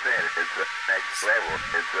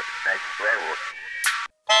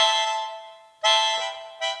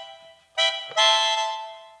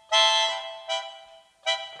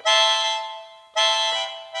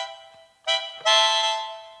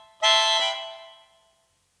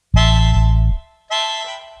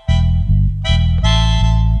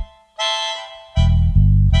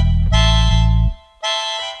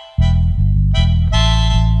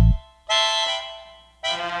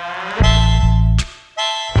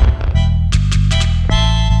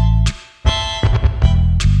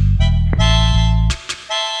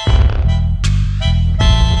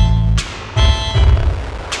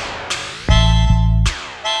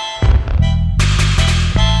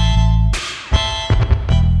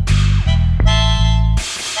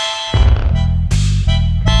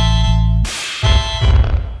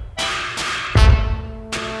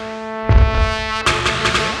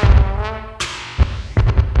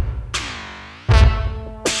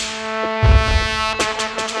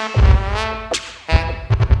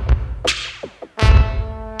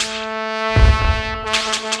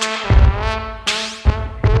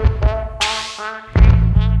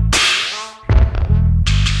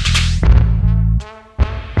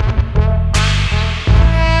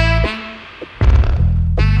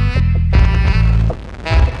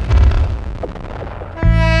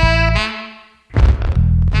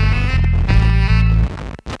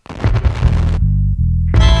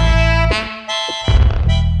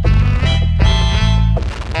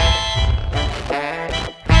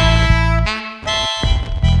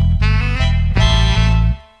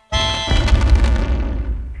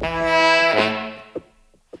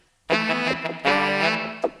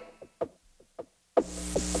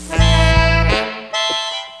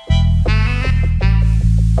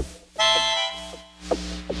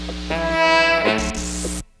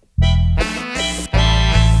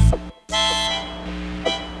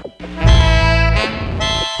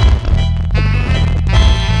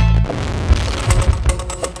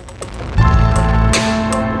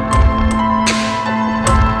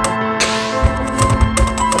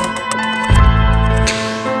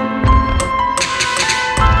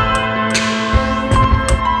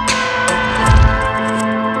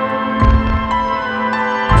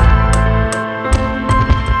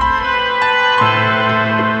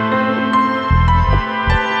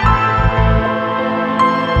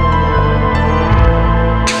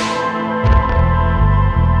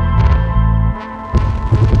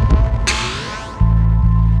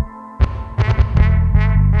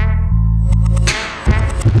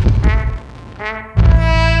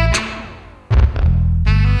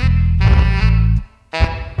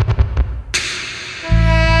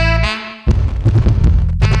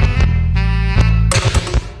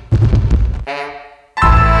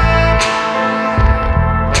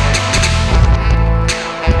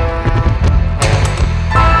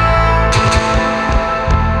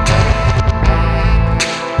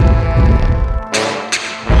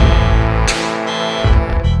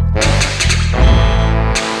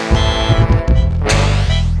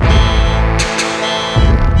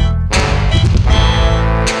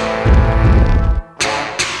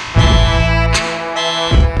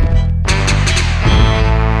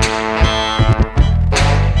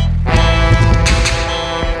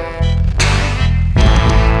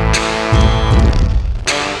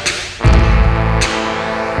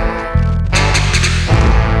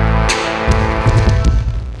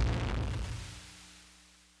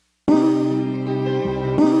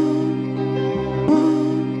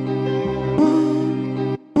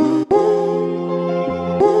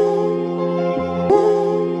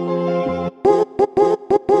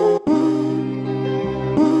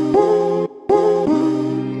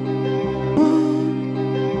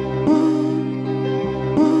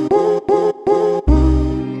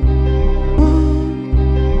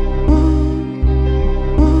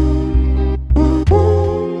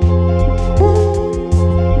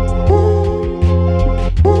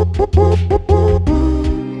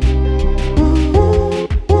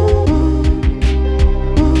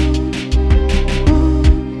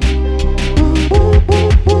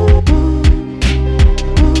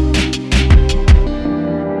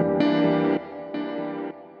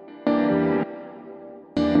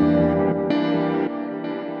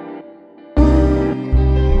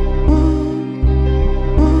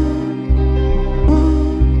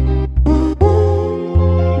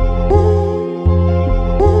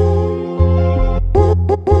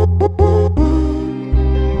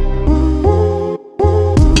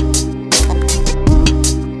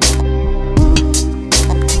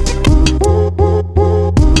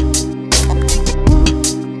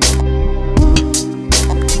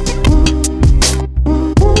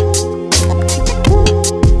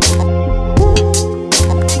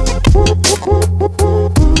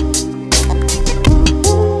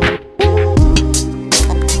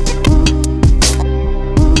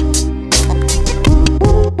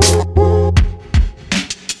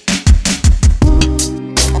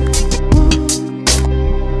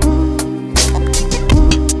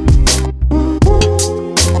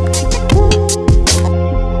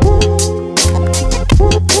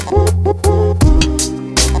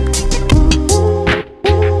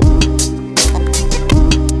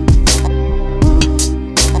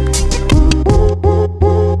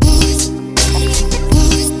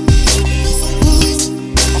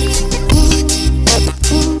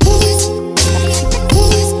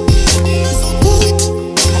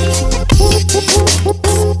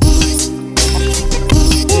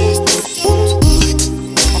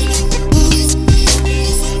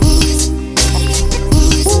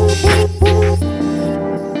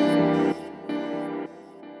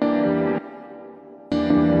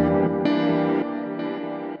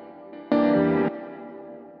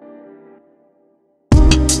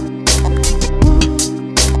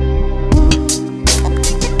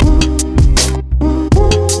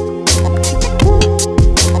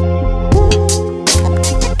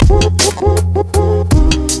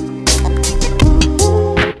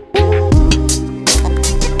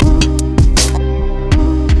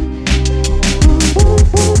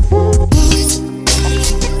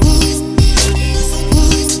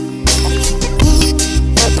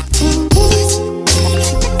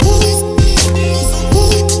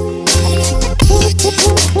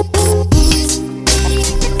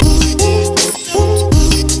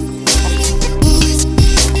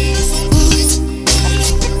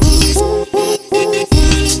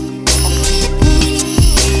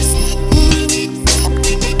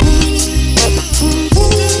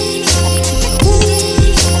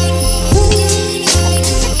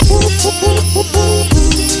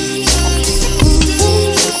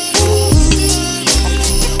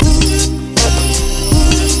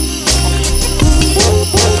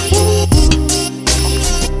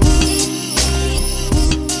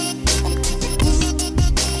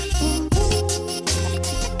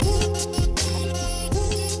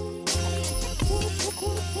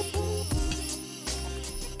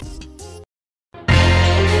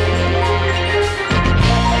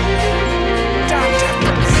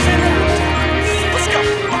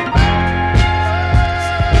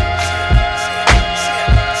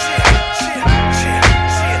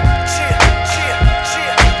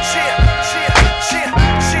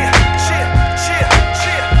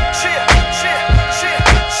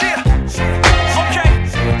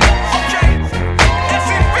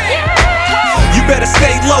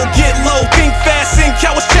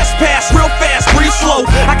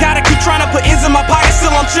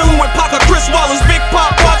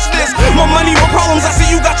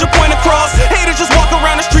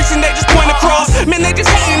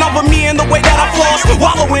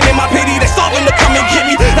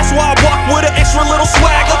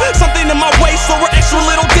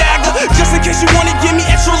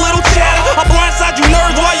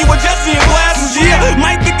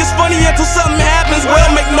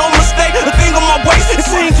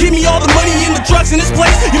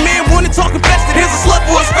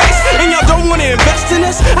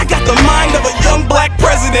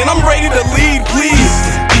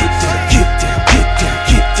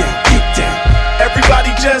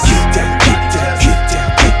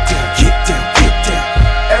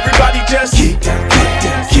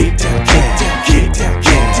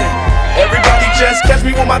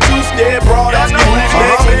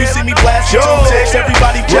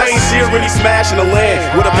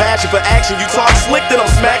 direction. You talk slick, then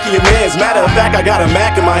I'm smacking your mans. Matter of fact, I got a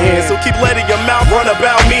Mac in my hand. So keep letting your mouth run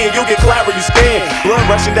about me and you'll get clapped where you stand. Blood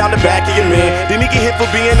rushing down the back of your man. Then he get hit for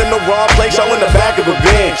being in the wrong place, y'all in the back of a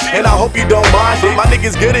van. And I hope you don't mind it. My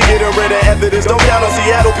niggas good at getting rid of evidence. Don't count on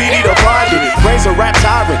Seattle PD to find it. Brain's a rap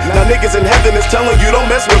tyrant. Now niggas in heaven is telling you don't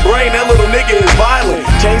mess with Brain. That little nigga is violent.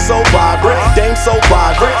 Chain so vibrant, dame so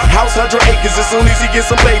vibrant. House 100 acres as soon as he gets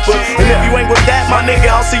some paper. And if you ain't with that, my nigga,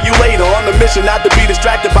 I'll see you later. On the mission not to be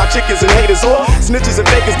distracted by chickens and haters or snitches and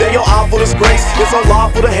fakers. They your awful disgrace. It's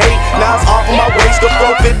unlawful to hate. Now it's off of my waist. The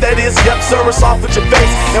forfeit that is, yep, sir, it's off with your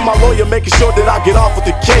face. And my lawyer making sure that I get off with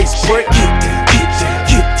the case. Prick. Get down, get down,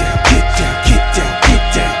 get down, get down, get down, get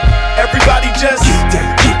down. Everybody just get down,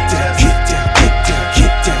 get down, get down, get down,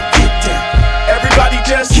 get down, get down. Everybody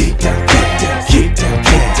just get down, get down, get down,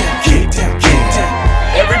 get down, get down, get down.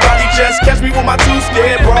 Everybody just catch me with my two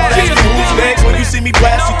scared broad ass who's next. When you see me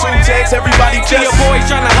blast you two texts, everybody just your boys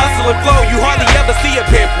tryna hustle and flow. You hardly ever see a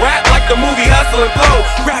pimp rap like the movie Hustle and Flow.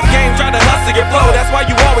 Rap game try to hustle your flow. That's why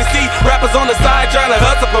you always see rappers on the side tryna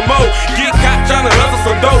hustle promote. Get caught tryna hustle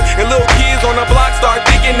some dope. And little kids on the block start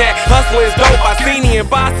thinking that hustle is dope. I seen the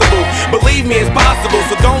impossible. Believe me, it's possible.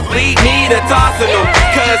 So don't lead me to tossing them.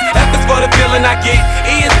 Cause F is for the feeling I get.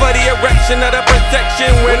 E is for the erection of the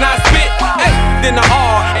protection when I spit. Hey, then the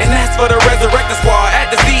R, and that's for the resurrected squad. At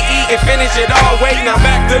the CE and finish it all. Wait, now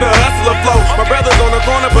back to the hustler flow. My brothers on the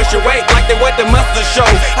corner push your weight like they wet the mustard show.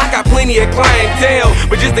 I got plenty of clientele,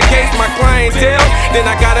 but just in case my clientele, then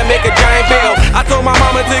I gotta make a giant bail. I told my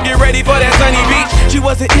mama to get ready for that sunny beach. She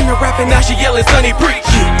wasn't into rapping, now she yelling sunny preach.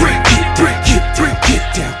 Get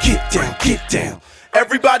down, get down, get down.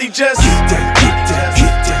 Everybody just get down, get down,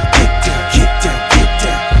 get down, get down, get down, get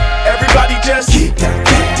down. Everybody just get down,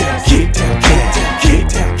 get down, get down, get down, get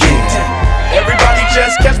down, get down. Everybody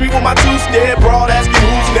just catch me with my two scared broad asking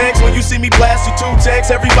who's next. When you see me blast you two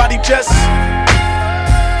texts, everybody just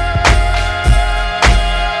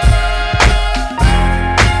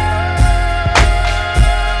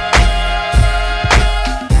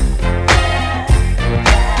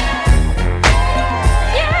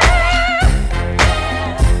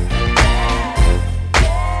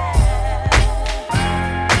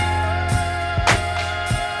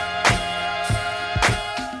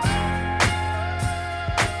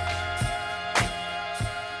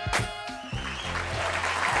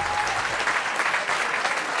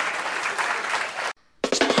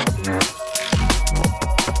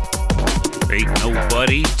Ain't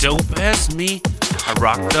nobody dope as me. I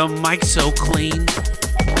rock the mic so clean.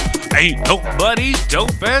 Ain't nobody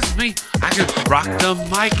dope as me. I can rock the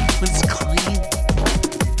mic when it's clean.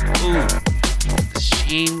 Ooh, the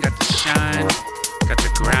sheen, got the shine, got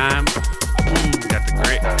the grime, got the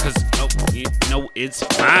grit. Cause you know it's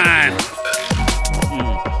mine.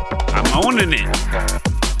 I'm owning it.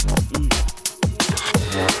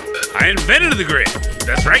 I invented the grit.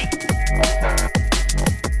 That's right.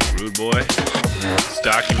 Rude boy, it's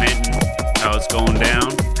documenting how it's going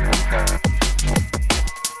down.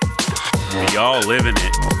 But y'all living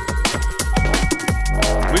it.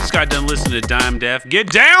 We just got done listening to Dime Def. Get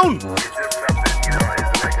down!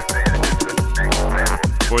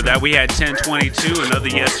 Before that, we had 1022, another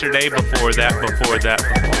yesterday. Before that.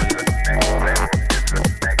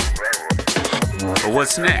 But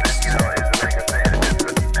what's next?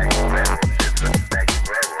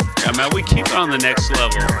 Yeah, man, we keep it on the next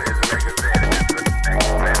level.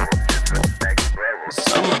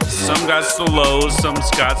 Some got the lows, some's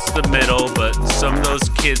got the middle, but some of those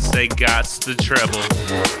kids, they got the treble.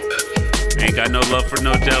 Ain't got no love for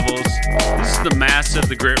no devils. This is the Massive,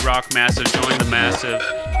 the Grit Rock Massive. Join the Massive.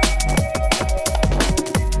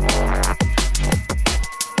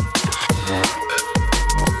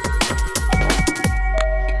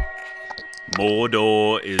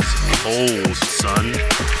 Mordor is cold, son.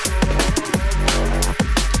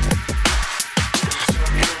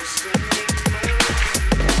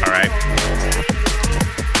 Alright.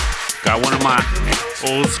 Got one of my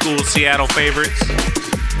old school Seattle favorites.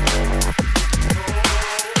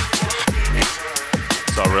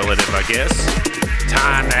 It's all relative, I guess.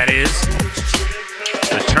 Time, that is.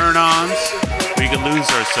 The turn-ons. We can lose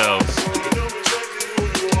ourselves.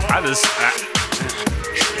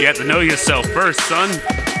 You have to know yourself first, son.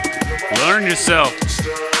 Learn yourself.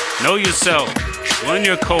 Know yourself. Learn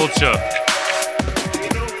your culture.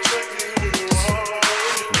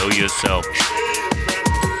 Know yourself.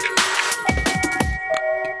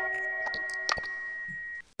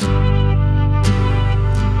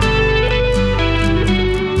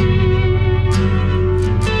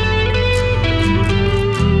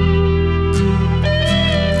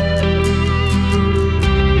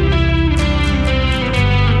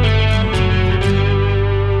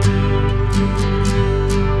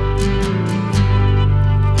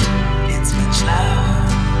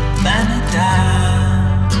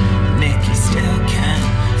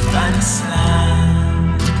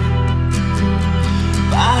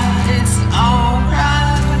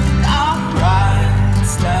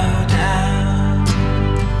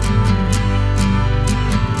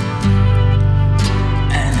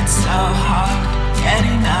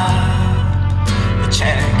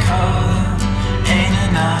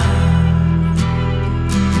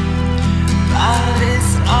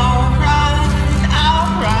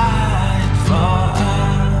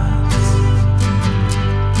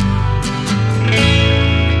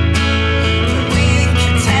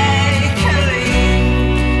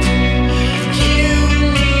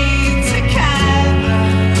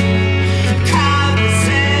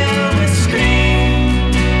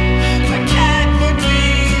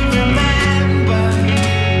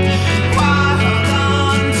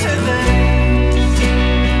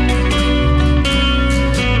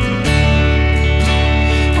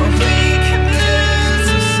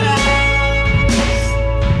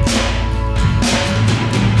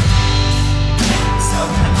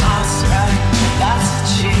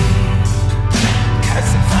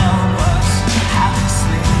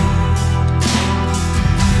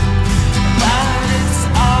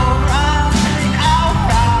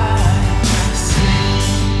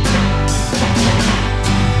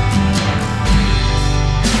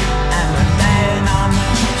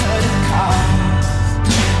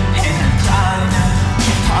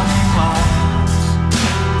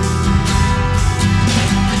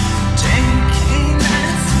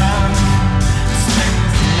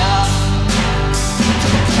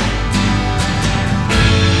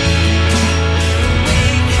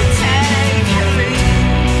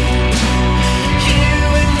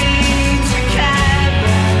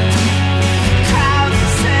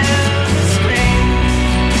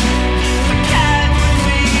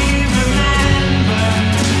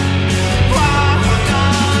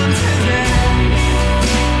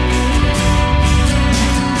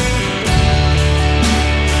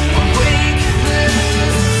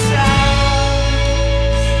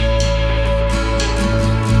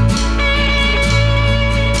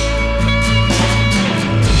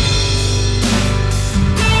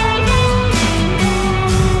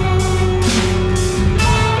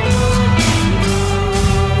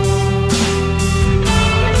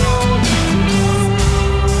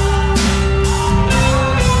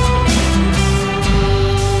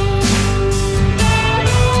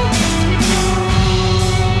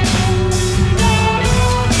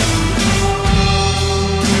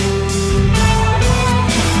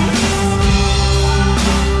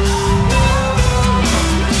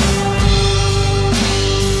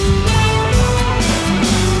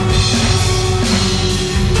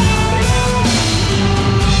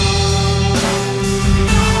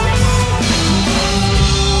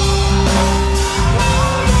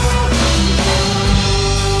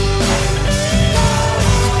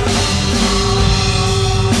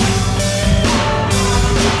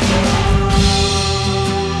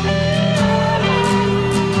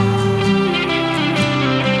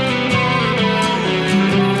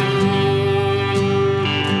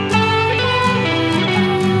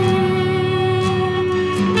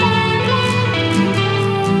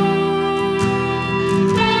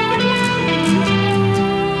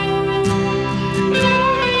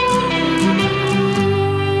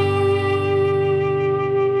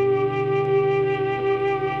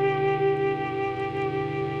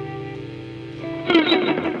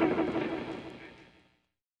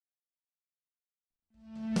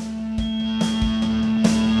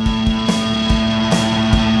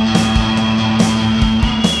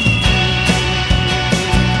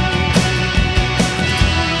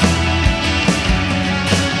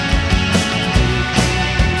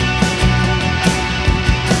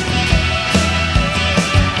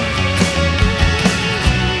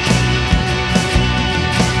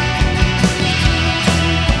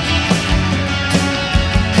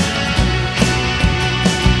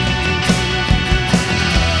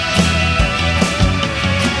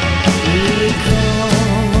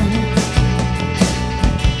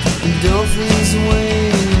 Dolphins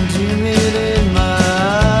waiting, dreaming in my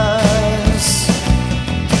eyes.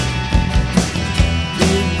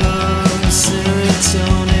 Big bug,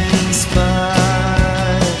 serotonin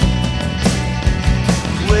spine.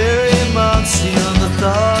 Weary Monty on the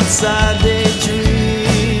thoughts I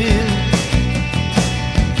daydream.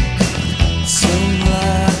 Some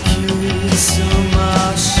black you, some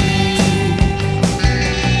are sheep.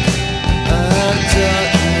 I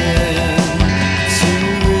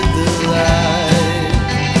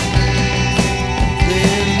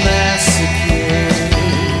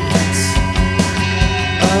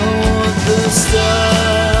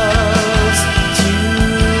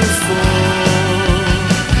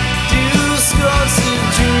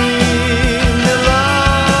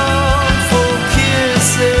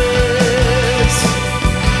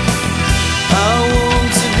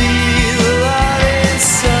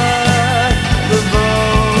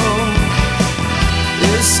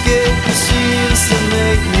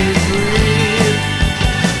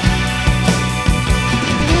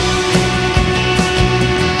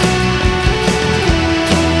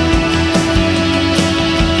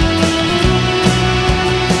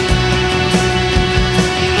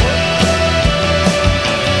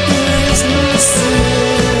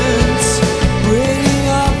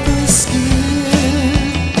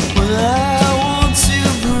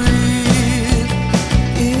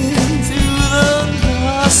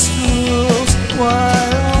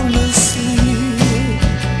why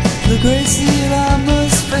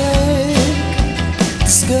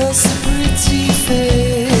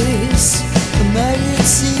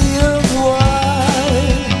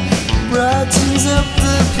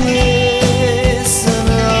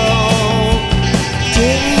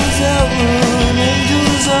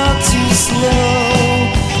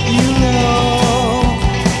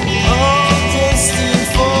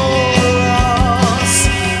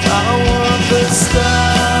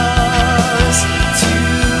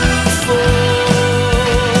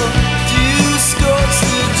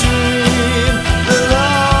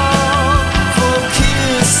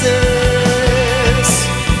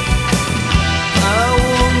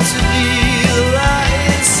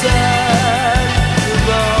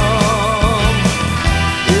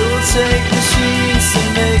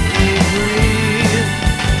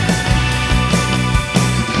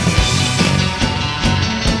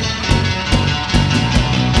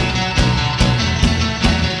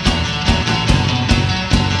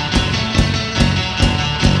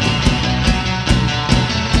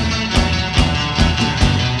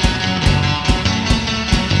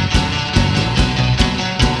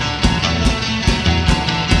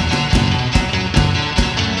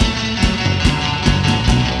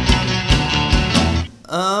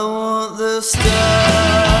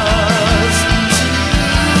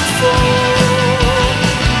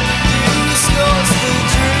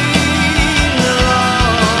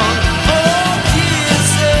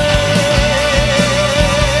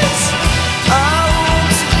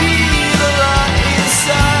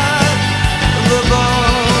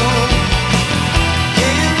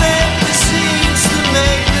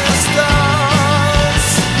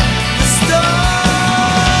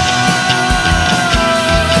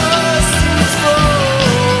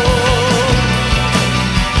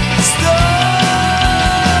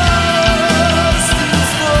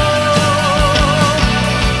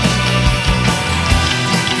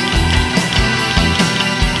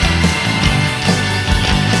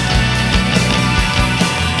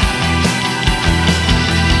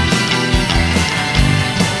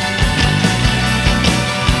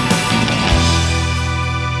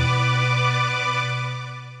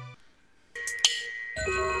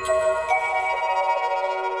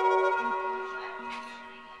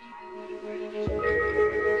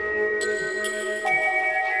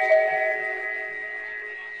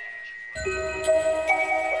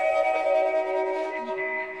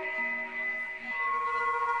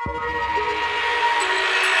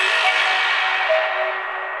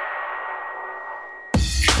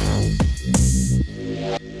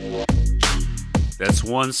That's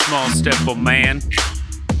one small step for man.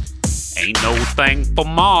 Ain't no thing for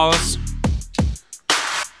Mars.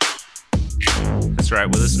 That's right,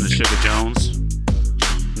 we listen to Sugar Jones.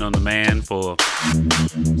 Known the man for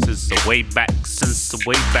since the way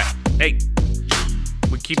back. Hey,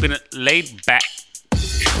 we're keeping it laid back.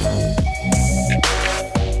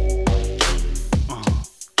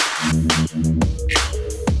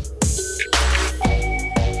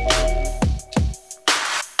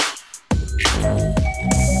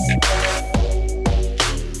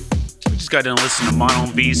 We just got to listen to Mono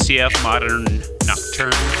VCF, Modern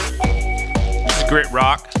Nocturne. This is Grit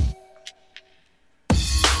Rock.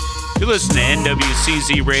 You listen to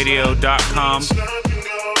NWCZRadio.com.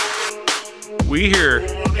 We here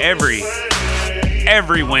every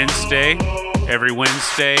Wednesday,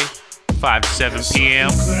 5 to 7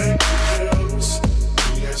 p.m.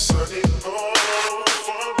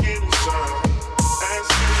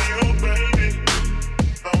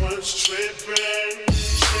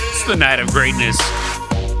 It's the night of greatness.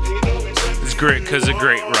 It's great because of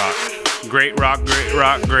great rock. Great rock,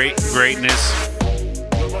 greatness.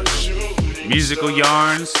 Musical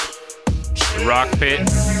yarns, the rock pit.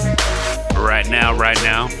 Right now,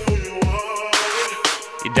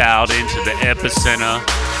 you dialed into the epicenter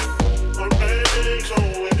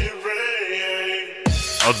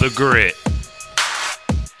of the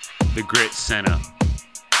grit center.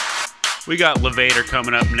 We got Levator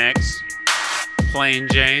coming up next. Plain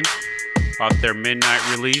Jane off their midnight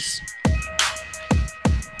release.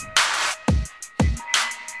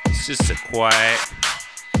 It's just a quiet,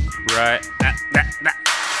 right?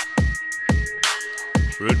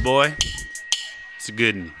 Rude Boy. It's a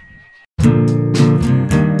good one.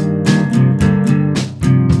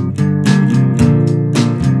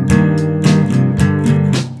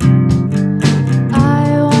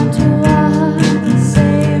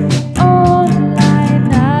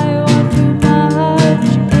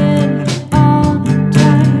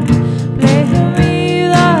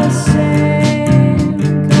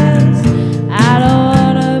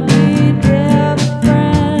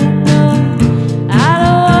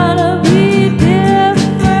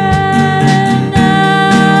 Different.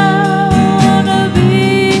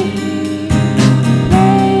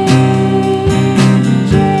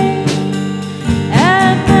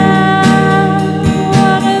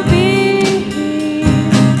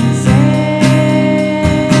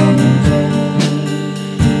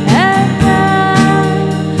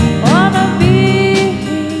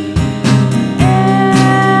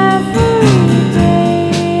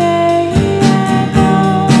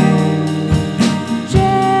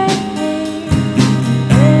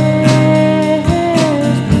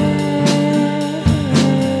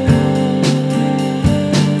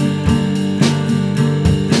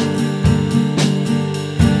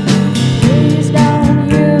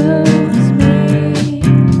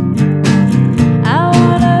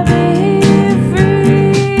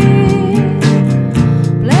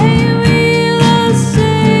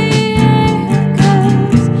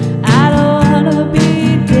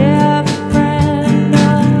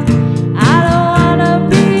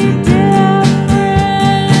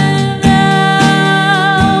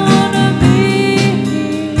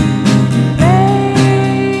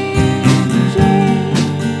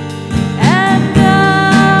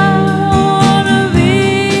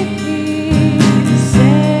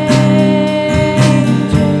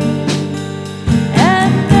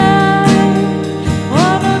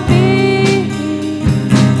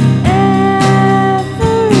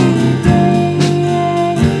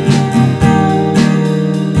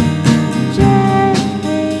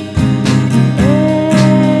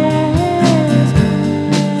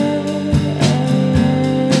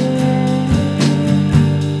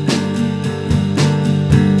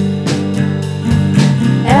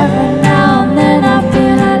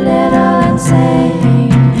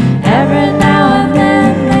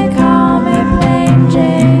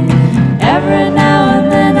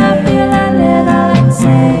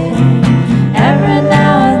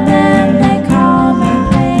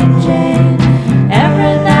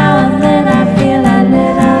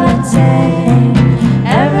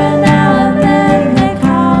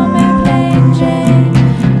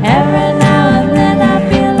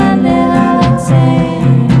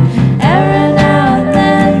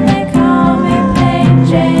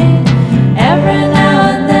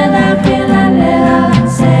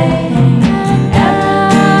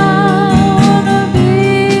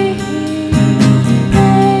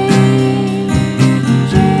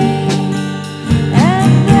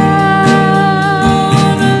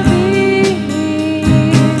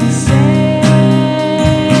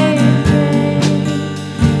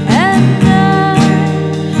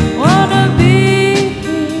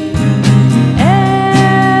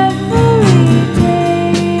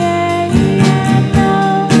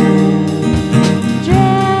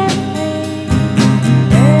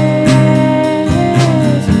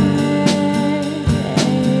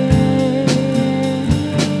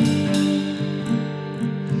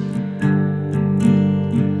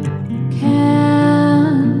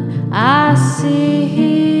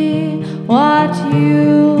 what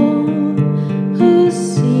you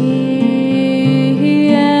see,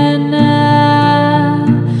 and I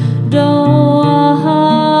don't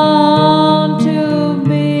want to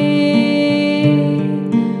be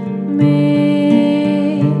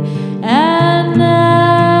me, and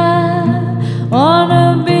I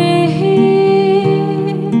wanna be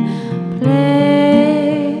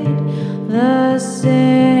played the same,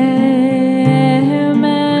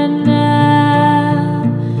 and I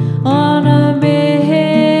wanna be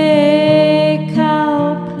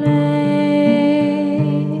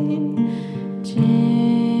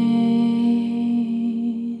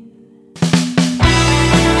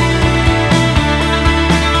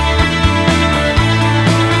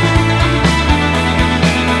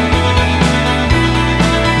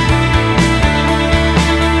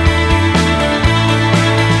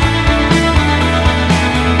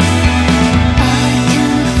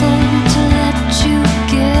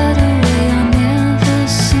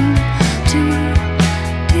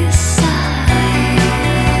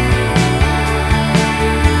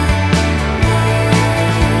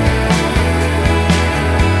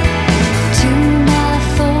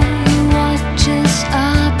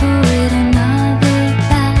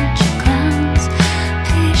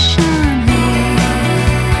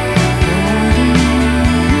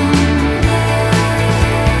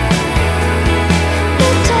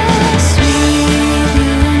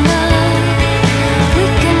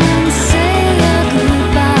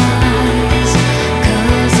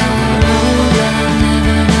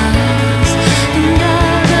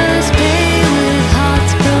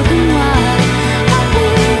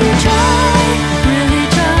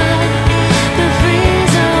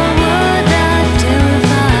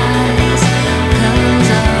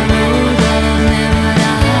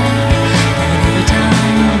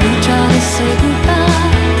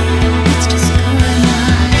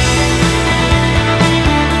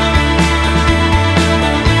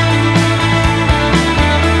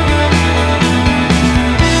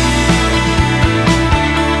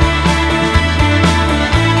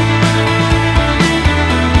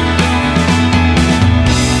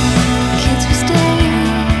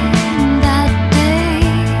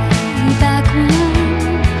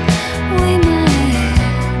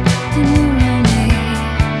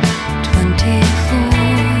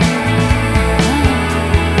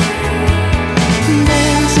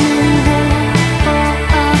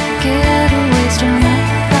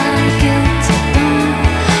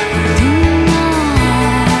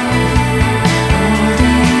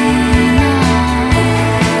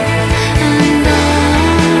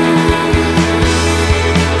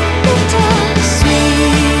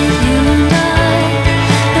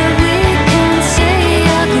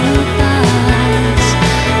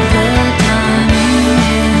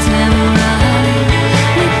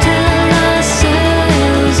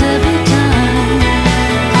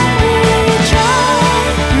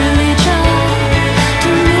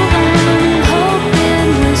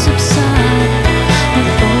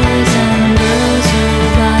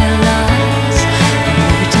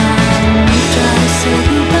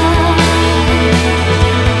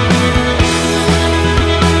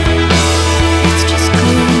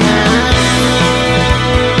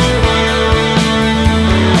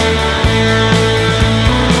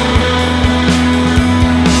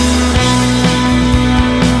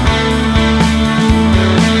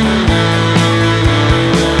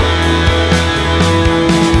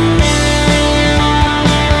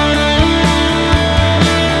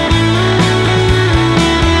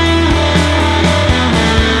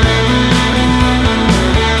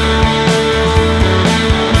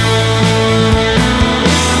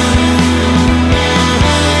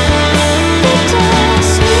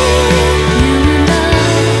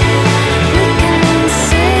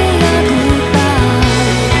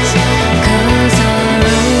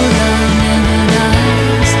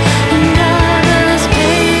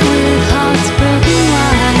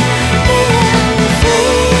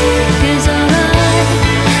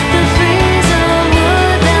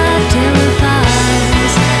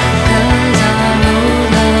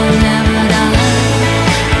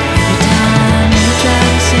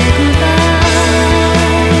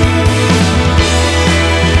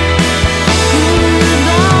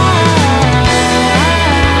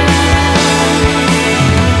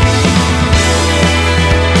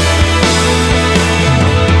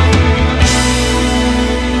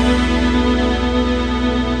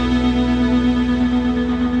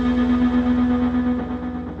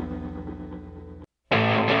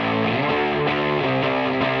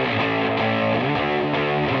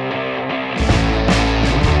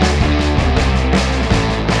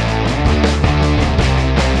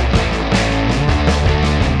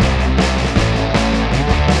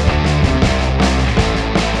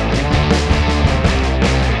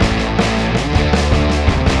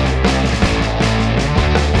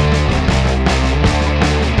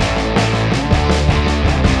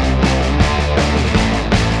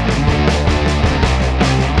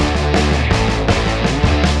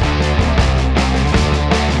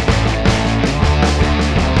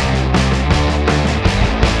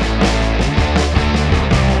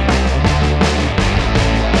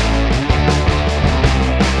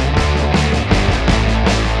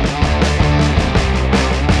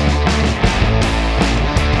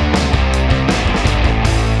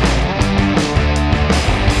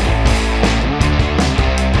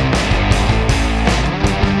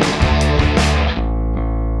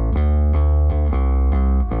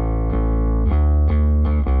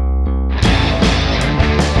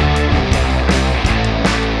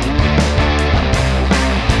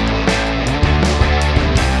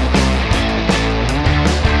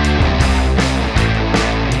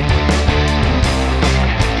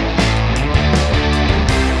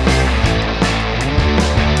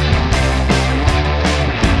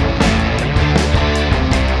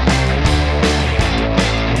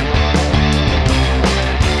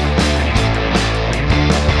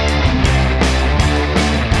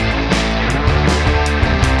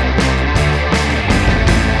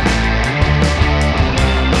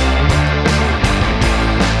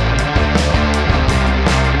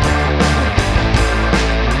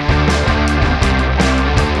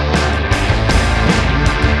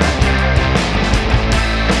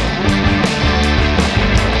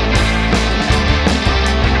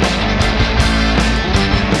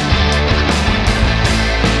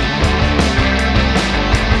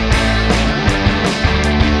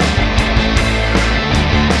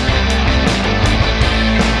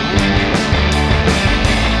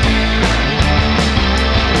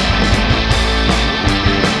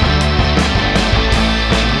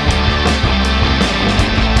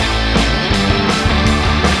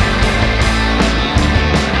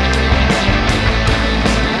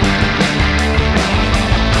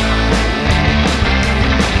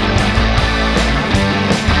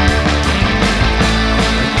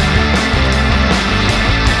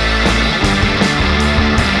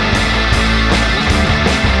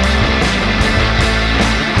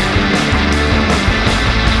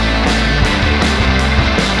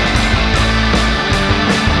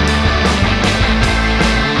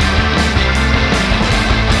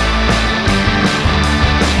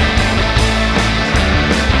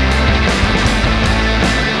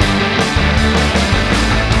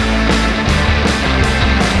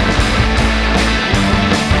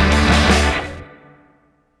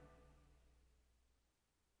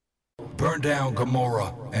burn down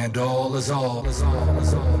Gomorrah, and all is all.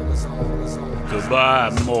 Goodbye,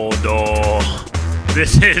 Mordor.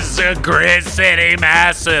 This is a Grid City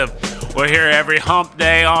Massive. We're here every hump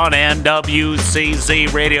day on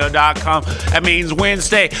NWCZRadio.com. That means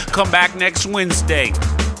Wednesday. Come back next Wednesday.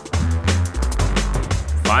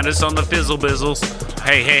 Find us on the Fizzle Bizzles.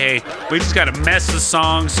 Hey. We just got a mess of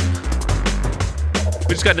songs.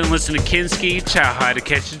 We just got to listen to Kinski, Chow High to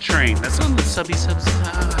Catch the Train. That's on the subby.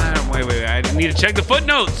 Wait. I need to check the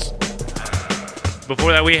footnotes.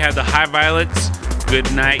 Before that, we had the High Violets.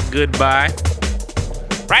 Good night, goodbye.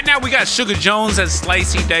 Right now, we got Sugar Jones as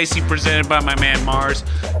Slicey Dicey, presented by my man Mars.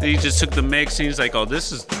 Then he just took the mix and he's like, oh,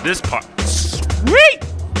 this part. Sweet!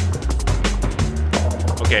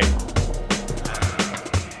 Okay.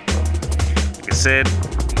 Like I said,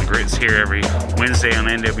 the Grit's here every Wednesday on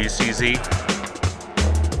NWCZ.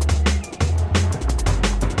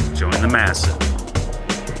 Join the massive.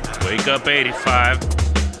 Wake up 85.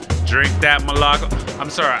 Drink that Malacca. I'm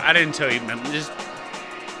sorry, I didn't tell you, man. Just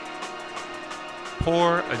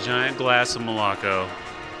pour a giant glass of Malacca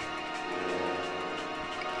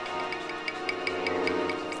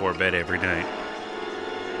before bed every night.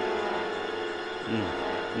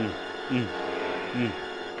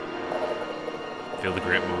 Feel the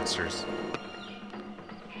Grit monsters.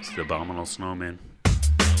 It's the abominable snowmen.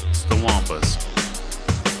 It's the Wampas.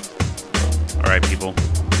 Alright, people.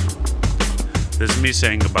 This is me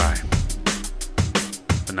saying goodbye.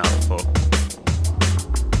 But not full.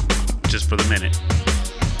 Just for the minute.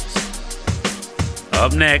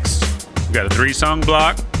 Up next, we got a 3-song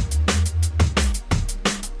block.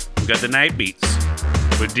 We got the Night Beats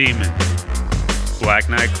with Demon, Black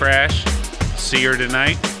Knight Crash, See Her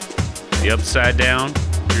Tonight, The Upside Down,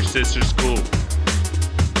 Your Sister's Cool.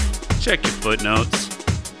 Check your footnotes.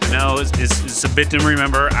 I know it's a bit to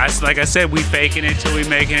remember. Like I said, we faking it till we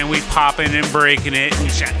making it. We popping and breaking it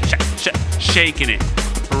and shaking it.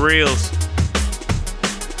 For reals.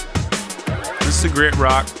 This is the Grit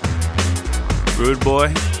Rock. Rude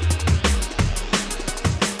Boy.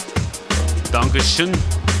 Dankeschön.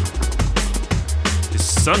 His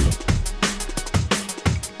son.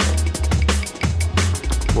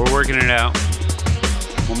 We're working it out.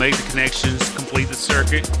 We'll make the connections, complete the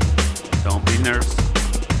circuit. Don't be nervous.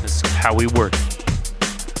 That's how we work.